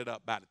picking it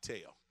up by the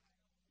tail.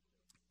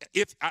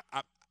 If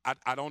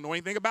I don't know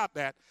anything about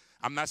that.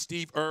 I'm not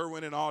Steve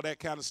Irwin and all that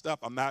kind of stuff.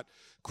 I'm not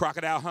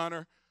Crocodile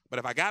Hunter. But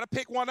if I gotta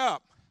pick one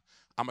up,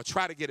 I'm gonna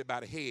try to get it by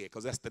the head,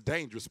 because that's the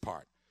dangerous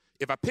part.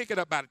 If I pick it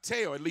up by the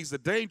tail, at least the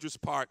dangerous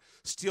part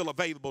still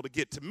available to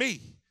get to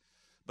me.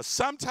 But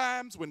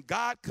sometimes when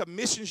God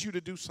commissions you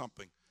to do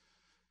something,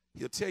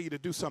 he'll tell you to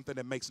do something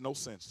that makes no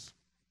sense.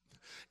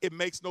 It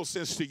makes no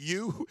sense to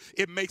you.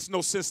 It makes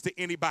no sense to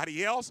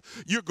anybody else.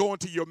 You're going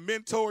to your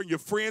mentor and your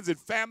friends and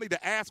family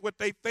to ask what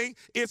they think.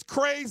 It's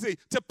crazy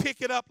to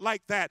pick it up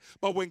like that.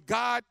 But when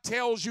God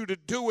tells you to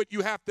do it,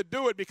 you have to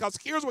do it, because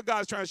here's what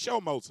God is trying to show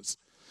Moses.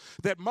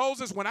 That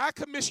Moses, when I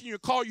commission you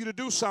and call you to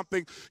do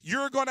something,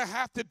 you're going to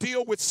have to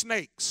deal with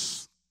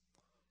snakes.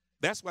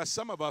 That's why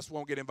some of us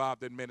won't get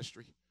involved in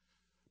ministry,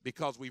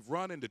 because we've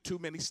run into too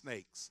many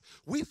snakes.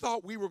 We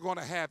thought we were going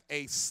to have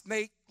a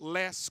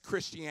snake-less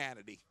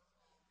Christianity.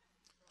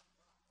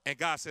 And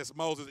God says,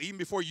 Moses, even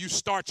before you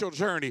start your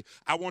journey,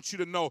 I want you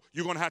to know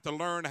you're going to have to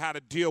learn how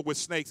to deal with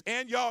snakes.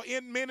 And y'all,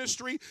 in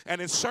ministry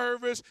and in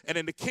service and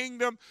in the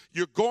kingdom,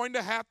 you're going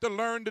to have to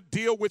learn to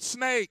deal with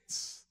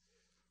snakes.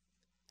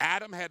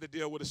 Adam had to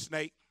deal with a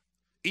snake.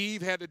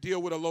 Eve had to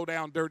deal with a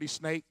low-down, dirty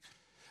snake.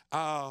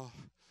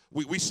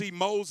 We see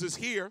Moses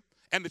here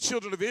and the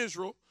children of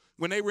Israel.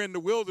 When they were in the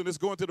wilderness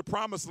going to the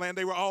promised land,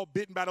 they were all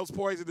bitten by those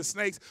poisonous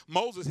snakes.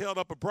 Moses held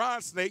up a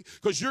bronze snake,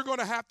 because you're going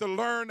to have to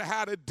learn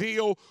how to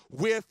deal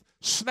with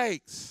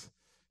snakes.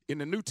 In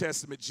the New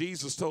Testament,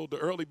 Jesus told the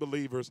early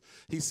believers,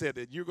 he said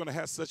that you're going to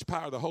have such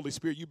power of the Holy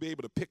Spirit, you'll be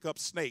able to pick up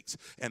snakes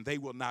and they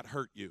will not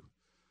hurt you.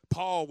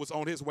 Paul was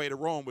on his way to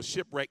Rome, was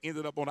shipwrecked,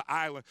 ended up on an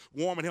island,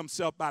 warming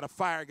himself by the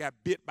fire, got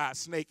bit by a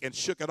snake and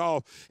shook it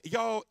off.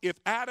 Y'all, if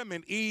Adam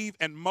and Eve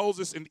and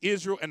Moses and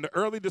Israel and the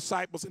early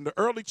disciples in the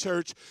early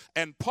church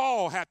and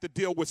Paul had to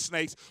deal with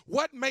snakes,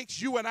 what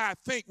makes you and I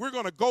think we're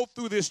going to go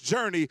through this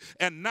journey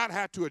and not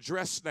have to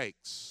address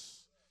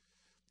snakes?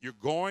 You're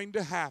going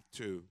to have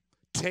to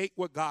take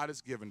what God has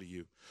given to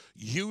you,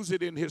 use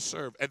it in his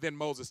service. And then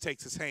Moses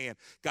takes his hand.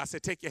 God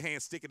said, take your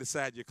hand, stick it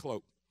inside your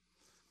cloak.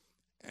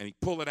 And he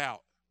pulled it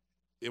out.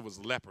 It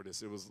was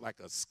leprous. It was like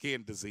a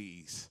skin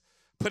disease.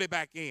 Put it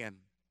back in.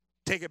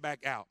 Take it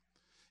back out.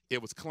 It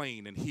was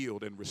clean and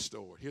healed and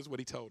restored. Here's what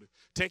he told him.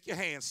 Take your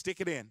hand, stick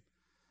it in.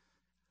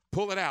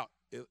 Pull it out.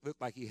 It looked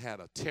like he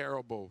had a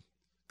terrible,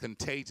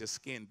 contagious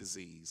skin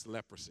disease,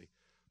 leprosy.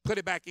 Put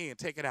it back in.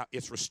 Take it out.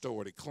 It's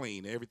restored. It's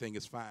clean. Everything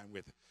is fine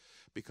with it.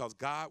 Because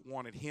God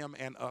wanted him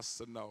and us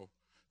to know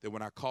that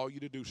when I call you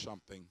to do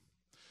something,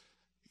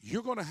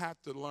 you're going to have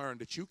to learn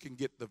that you can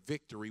get the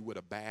victory with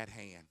a bad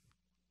hand.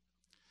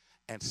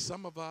 And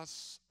some of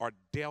us are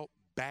dealt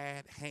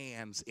bad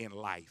hands in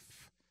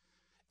life.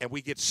 And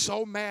we get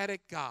so mad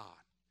at God.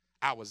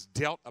 I was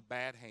dealt a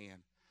bad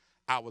hand.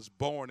 I was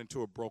born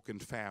into a broken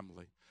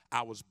family.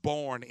 I was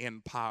born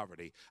in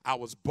poverty. I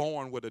was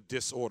born with a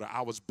disorder.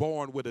 I was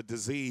born with a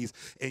disease.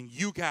 And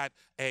you got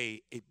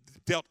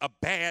dealt a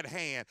bad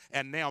hand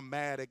and now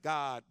mad at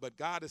God. But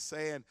God is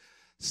saying,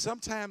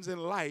 sometimes in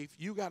life,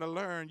 you got to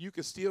learn you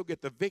can still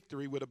get the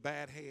victory with a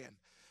bad hand.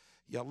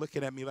 Y'all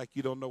looking at me like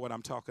you don't know what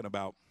I'm talking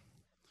about.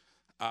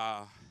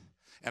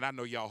 And I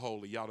know y'all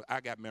holy.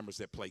 I got members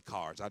that play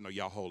cards. I know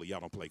y'all holy. Y'all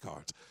don't play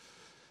cards.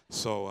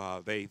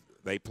 So they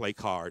play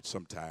cards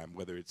sometime,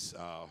 whether it's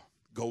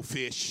Go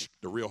Fish.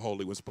 The real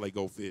holy ones play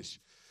Go Fish.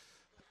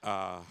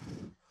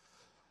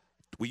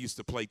 We used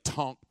to play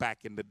Tonk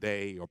back in the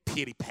day, or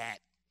Pity Pat.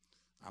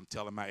 I'm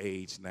telling my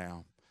age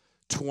now.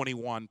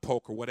 21,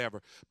 poker,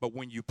 whatever. But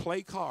when you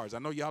play cards, I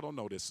know y'all don't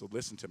know this, so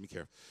listen to me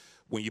carefully.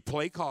 When you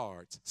play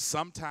cards,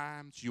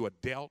 sometimes you are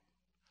dealt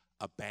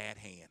a bad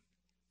hand.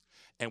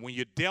 And when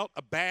you're dealt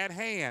a bad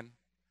hand,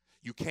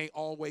 you can't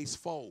always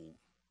fold,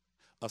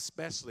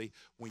 especially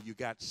when you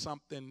got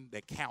something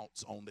that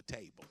counts on the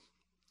table.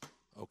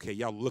 Okay,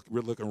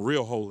 we're looking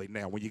real holy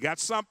now. When you got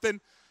something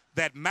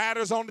that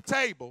matters on the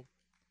table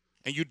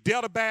and you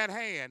dealt a bad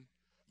hand,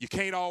 you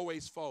can't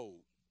always fold.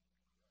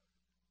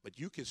 But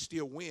you can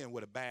still win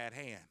with a bad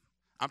hand.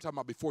 I'm talking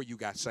about before you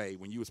got saved,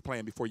 when you was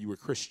playing before you were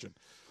Christian.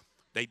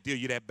 They deal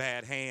you that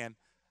bad hand.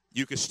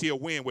 You can still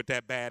win with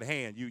that bad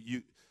hand.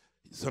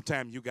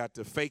 Sometimes you got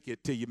to fake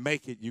it till you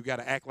make it. You got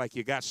to act like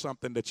you got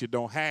something that you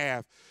don't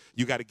have.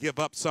 You got to give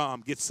up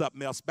some, get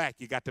something else back.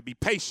 You got to be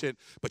patient,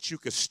 but you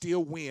can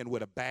still win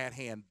with a bad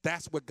hand.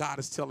 That's what God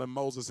is telling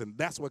Moses, and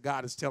that's what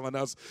God is telling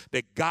us,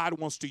 that God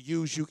wants to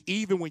use you.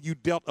 Even when you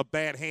dealt a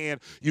bad hand,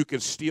 you can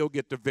still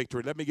get the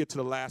victory. Let me get to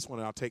the last one,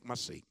 and I'll take my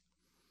seat.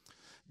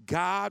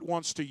 God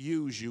wants to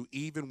use you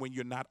even when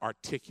you're not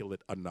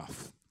articulate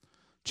enough.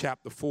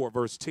 Chapter 4,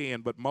 verse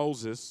 10, but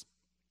Moses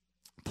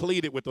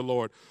pleaded with the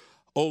Lord,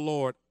 "Oh,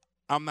 Lord,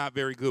 I'm not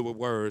very good with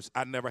words.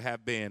 I never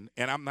have been,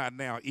 and I'm not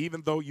now.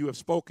 Even though you have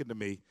spoken to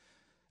me,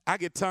 I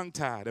get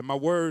tongue-tied, and my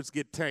words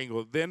get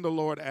tangled." Then the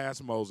Lord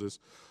asked Moses,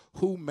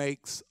 "Who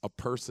makes a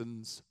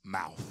person's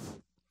mouth?"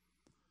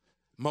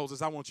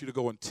 Moses, I want you to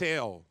go and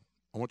tell.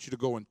 I want you to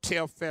go and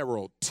tell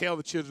Pharaoh, tell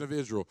the children of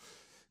Israel.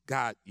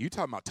 God, you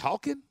talking about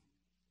talking?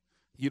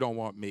 You don't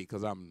want me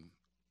because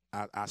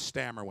I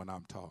stammer when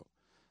I'm talking.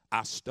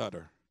 I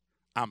stutter.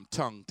 I'm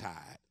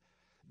tongue-tied.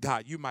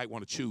 God, you might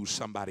want to choose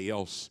somebody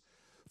else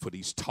for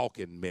these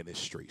talking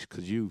ministries,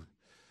 because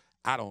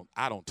I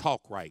don't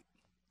talk right.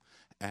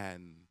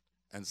 And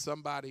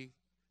somebody,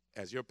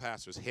 as your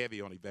pastor, is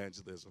heavy on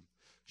evangelism.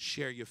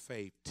 Share your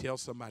faith. Tell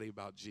somebody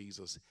about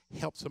Jesus.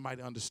 Help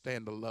somebody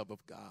understand the love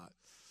of God.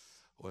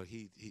 Well,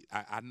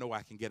 I know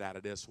I can get out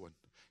of this one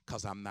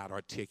because I'm not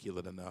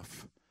articulate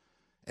enough.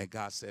 And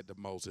God said to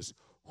Moses,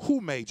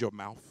 "Who made your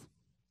mouth?"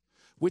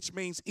 Which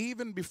means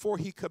even before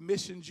he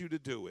commissioned you to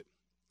do it,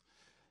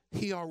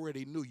 he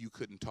already knew you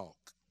couldn't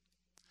talk.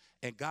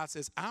 And God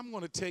says, I'm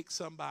going to take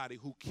somebody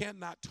who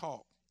cannot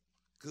talk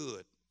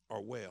good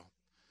or well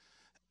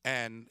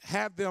and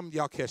have them,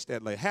 y'all catch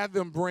that later, have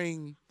them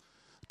bring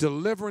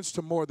deliverance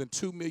to more than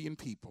 2 million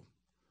people.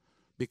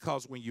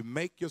 Because when you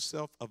make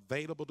yourself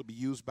available to be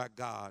used by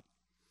God,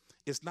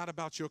 it's not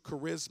about your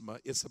charisma,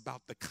 it's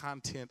about the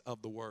content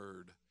of the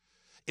word.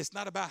 It's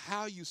not about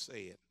how you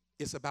say it,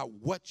 it's about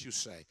what you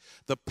say.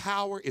 The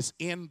power is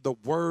in the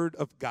word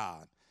of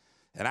God.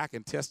 And I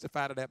can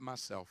testify to that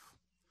myself.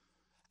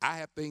 I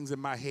have things in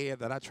my head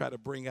that I try to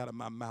bring out of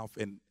my mouth,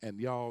 and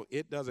y'all,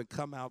 it doesn't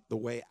come out the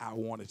way I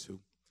want it to.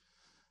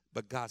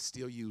 But God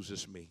still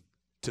uses me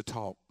to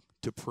talk,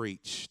 to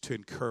preach, to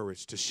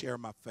encourage, to share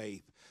my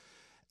faith.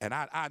 And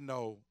I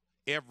know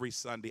every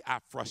Sunday I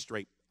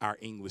frustrate our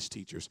English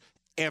teachers.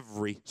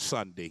 Every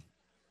Sunday.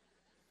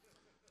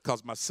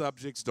 Because my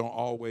subjects don't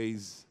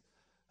always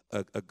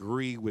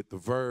agree with the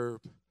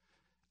verb.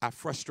 I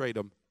frustrate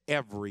them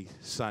every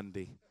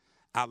Sunday.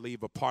 I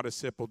leave a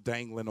participle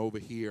dangling over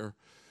here.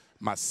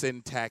 My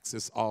syntax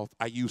is off.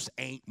 I use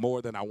ain't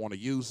more than I want to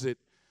use it.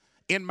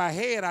 In my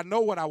head, I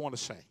know what I want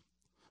to say.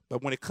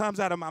 But when it comes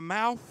out of my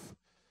mouth,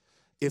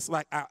 it's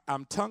like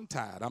I'm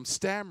tongue-tied. I'm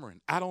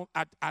stammering. I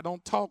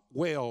don't talk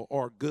well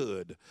or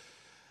good.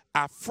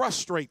 I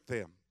frustrate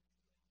them.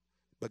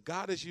 But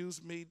God has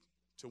used me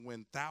to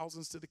win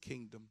thousands to the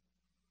kingdom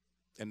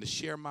and to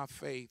share my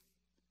faith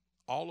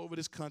all over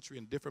this country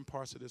and different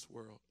parts of this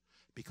world.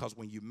 Because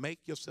when you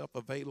make yourself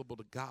available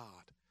to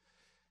God,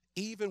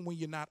 even when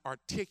you're not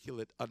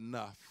articulate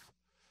enough,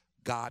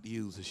 God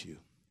uses you.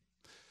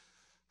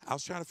 I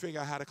was trying to figure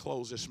out how to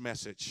close this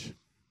message.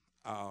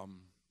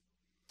 I'm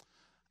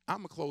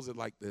going to close it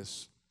like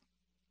this.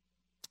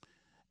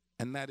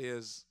 And that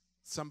is,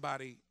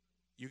 somebody,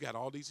 you got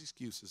all these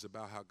excuses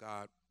about how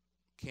God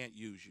can't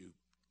use you.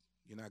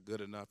 You're not good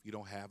enough. You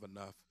don't have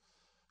enough.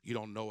 You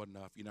don't know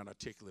enough. You're not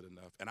articulate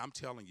enough. And I'm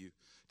telling you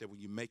that when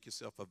you make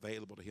yourself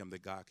available to him,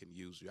 that God can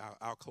use you.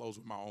 I'll close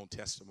with my own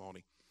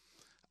testimony.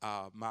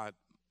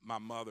 My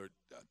mother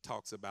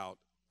talks about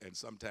and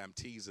sometimes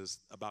teases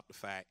about the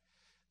fact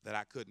that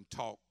I couldn't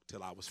talk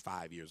till I was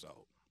 5 years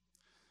old.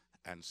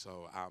 And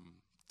so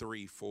I'm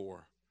 3,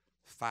 4,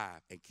 5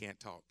 and can't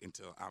talk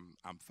until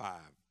I'm 5.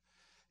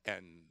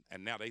 And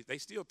now they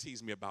still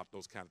tease me about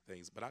those kind of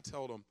things. But I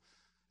told them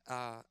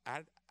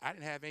I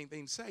didn't have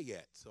anything to say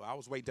yet. So I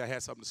was waiting till I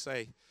had something to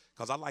say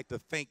because I like to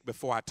think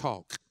before I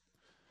talk.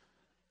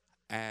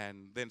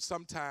 And then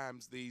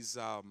sometimes these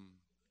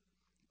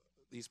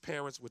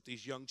parents with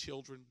these young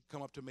children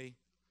come up to me.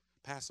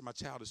 Pastor, my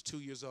child is 2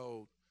 years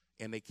old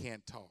and they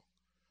can't talk.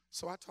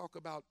 So I talk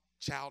about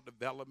child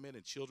development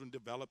and children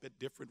develop at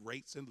different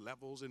rates and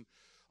levels. And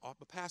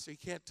but Pastor, he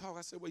can't talk.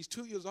 I said, well, he's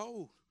 2 years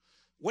old.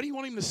 What do you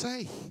want him to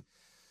say?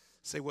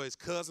 Say, well, his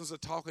cousins are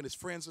talking, his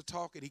friends are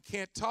talking. He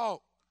can't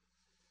talk.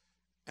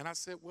 And I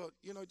said, well,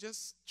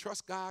 just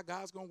trust God.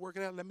 God's going to work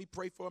it out. Let me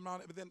pray for him.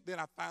 But then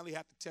I finally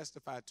had to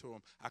testify to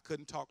him. I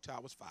couldn't talk till I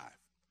was 5.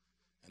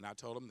 And I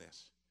told him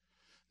this.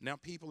 Now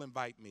people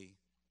invite me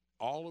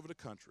all over the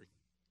country,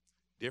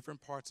 different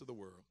parts of the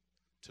world,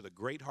 to the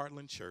Great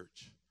Heartland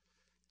Church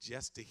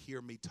just to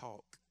hear me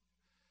talk.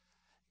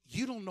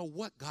 You don't know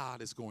what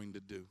God is going to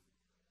do.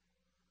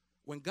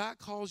 When God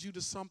calls you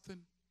to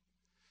something,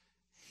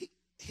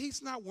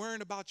 He's not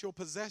worrying about your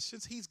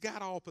possessions. He's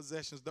got all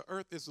possessions. The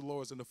earth is the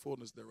Lord's and the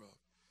fullness thereof.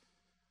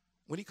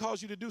 When he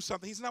calls you to do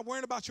something, he's not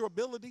worrying about your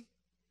ability.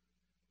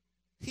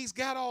 He's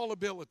got all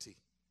ability.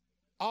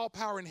 All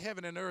power in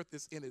heaven and earth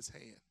is in his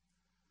hand.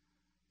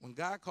 When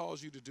God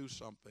calls you to do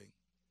something,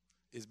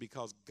 it's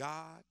because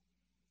God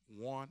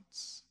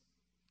wants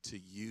to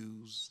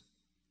use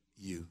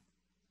you.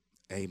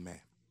 Amen.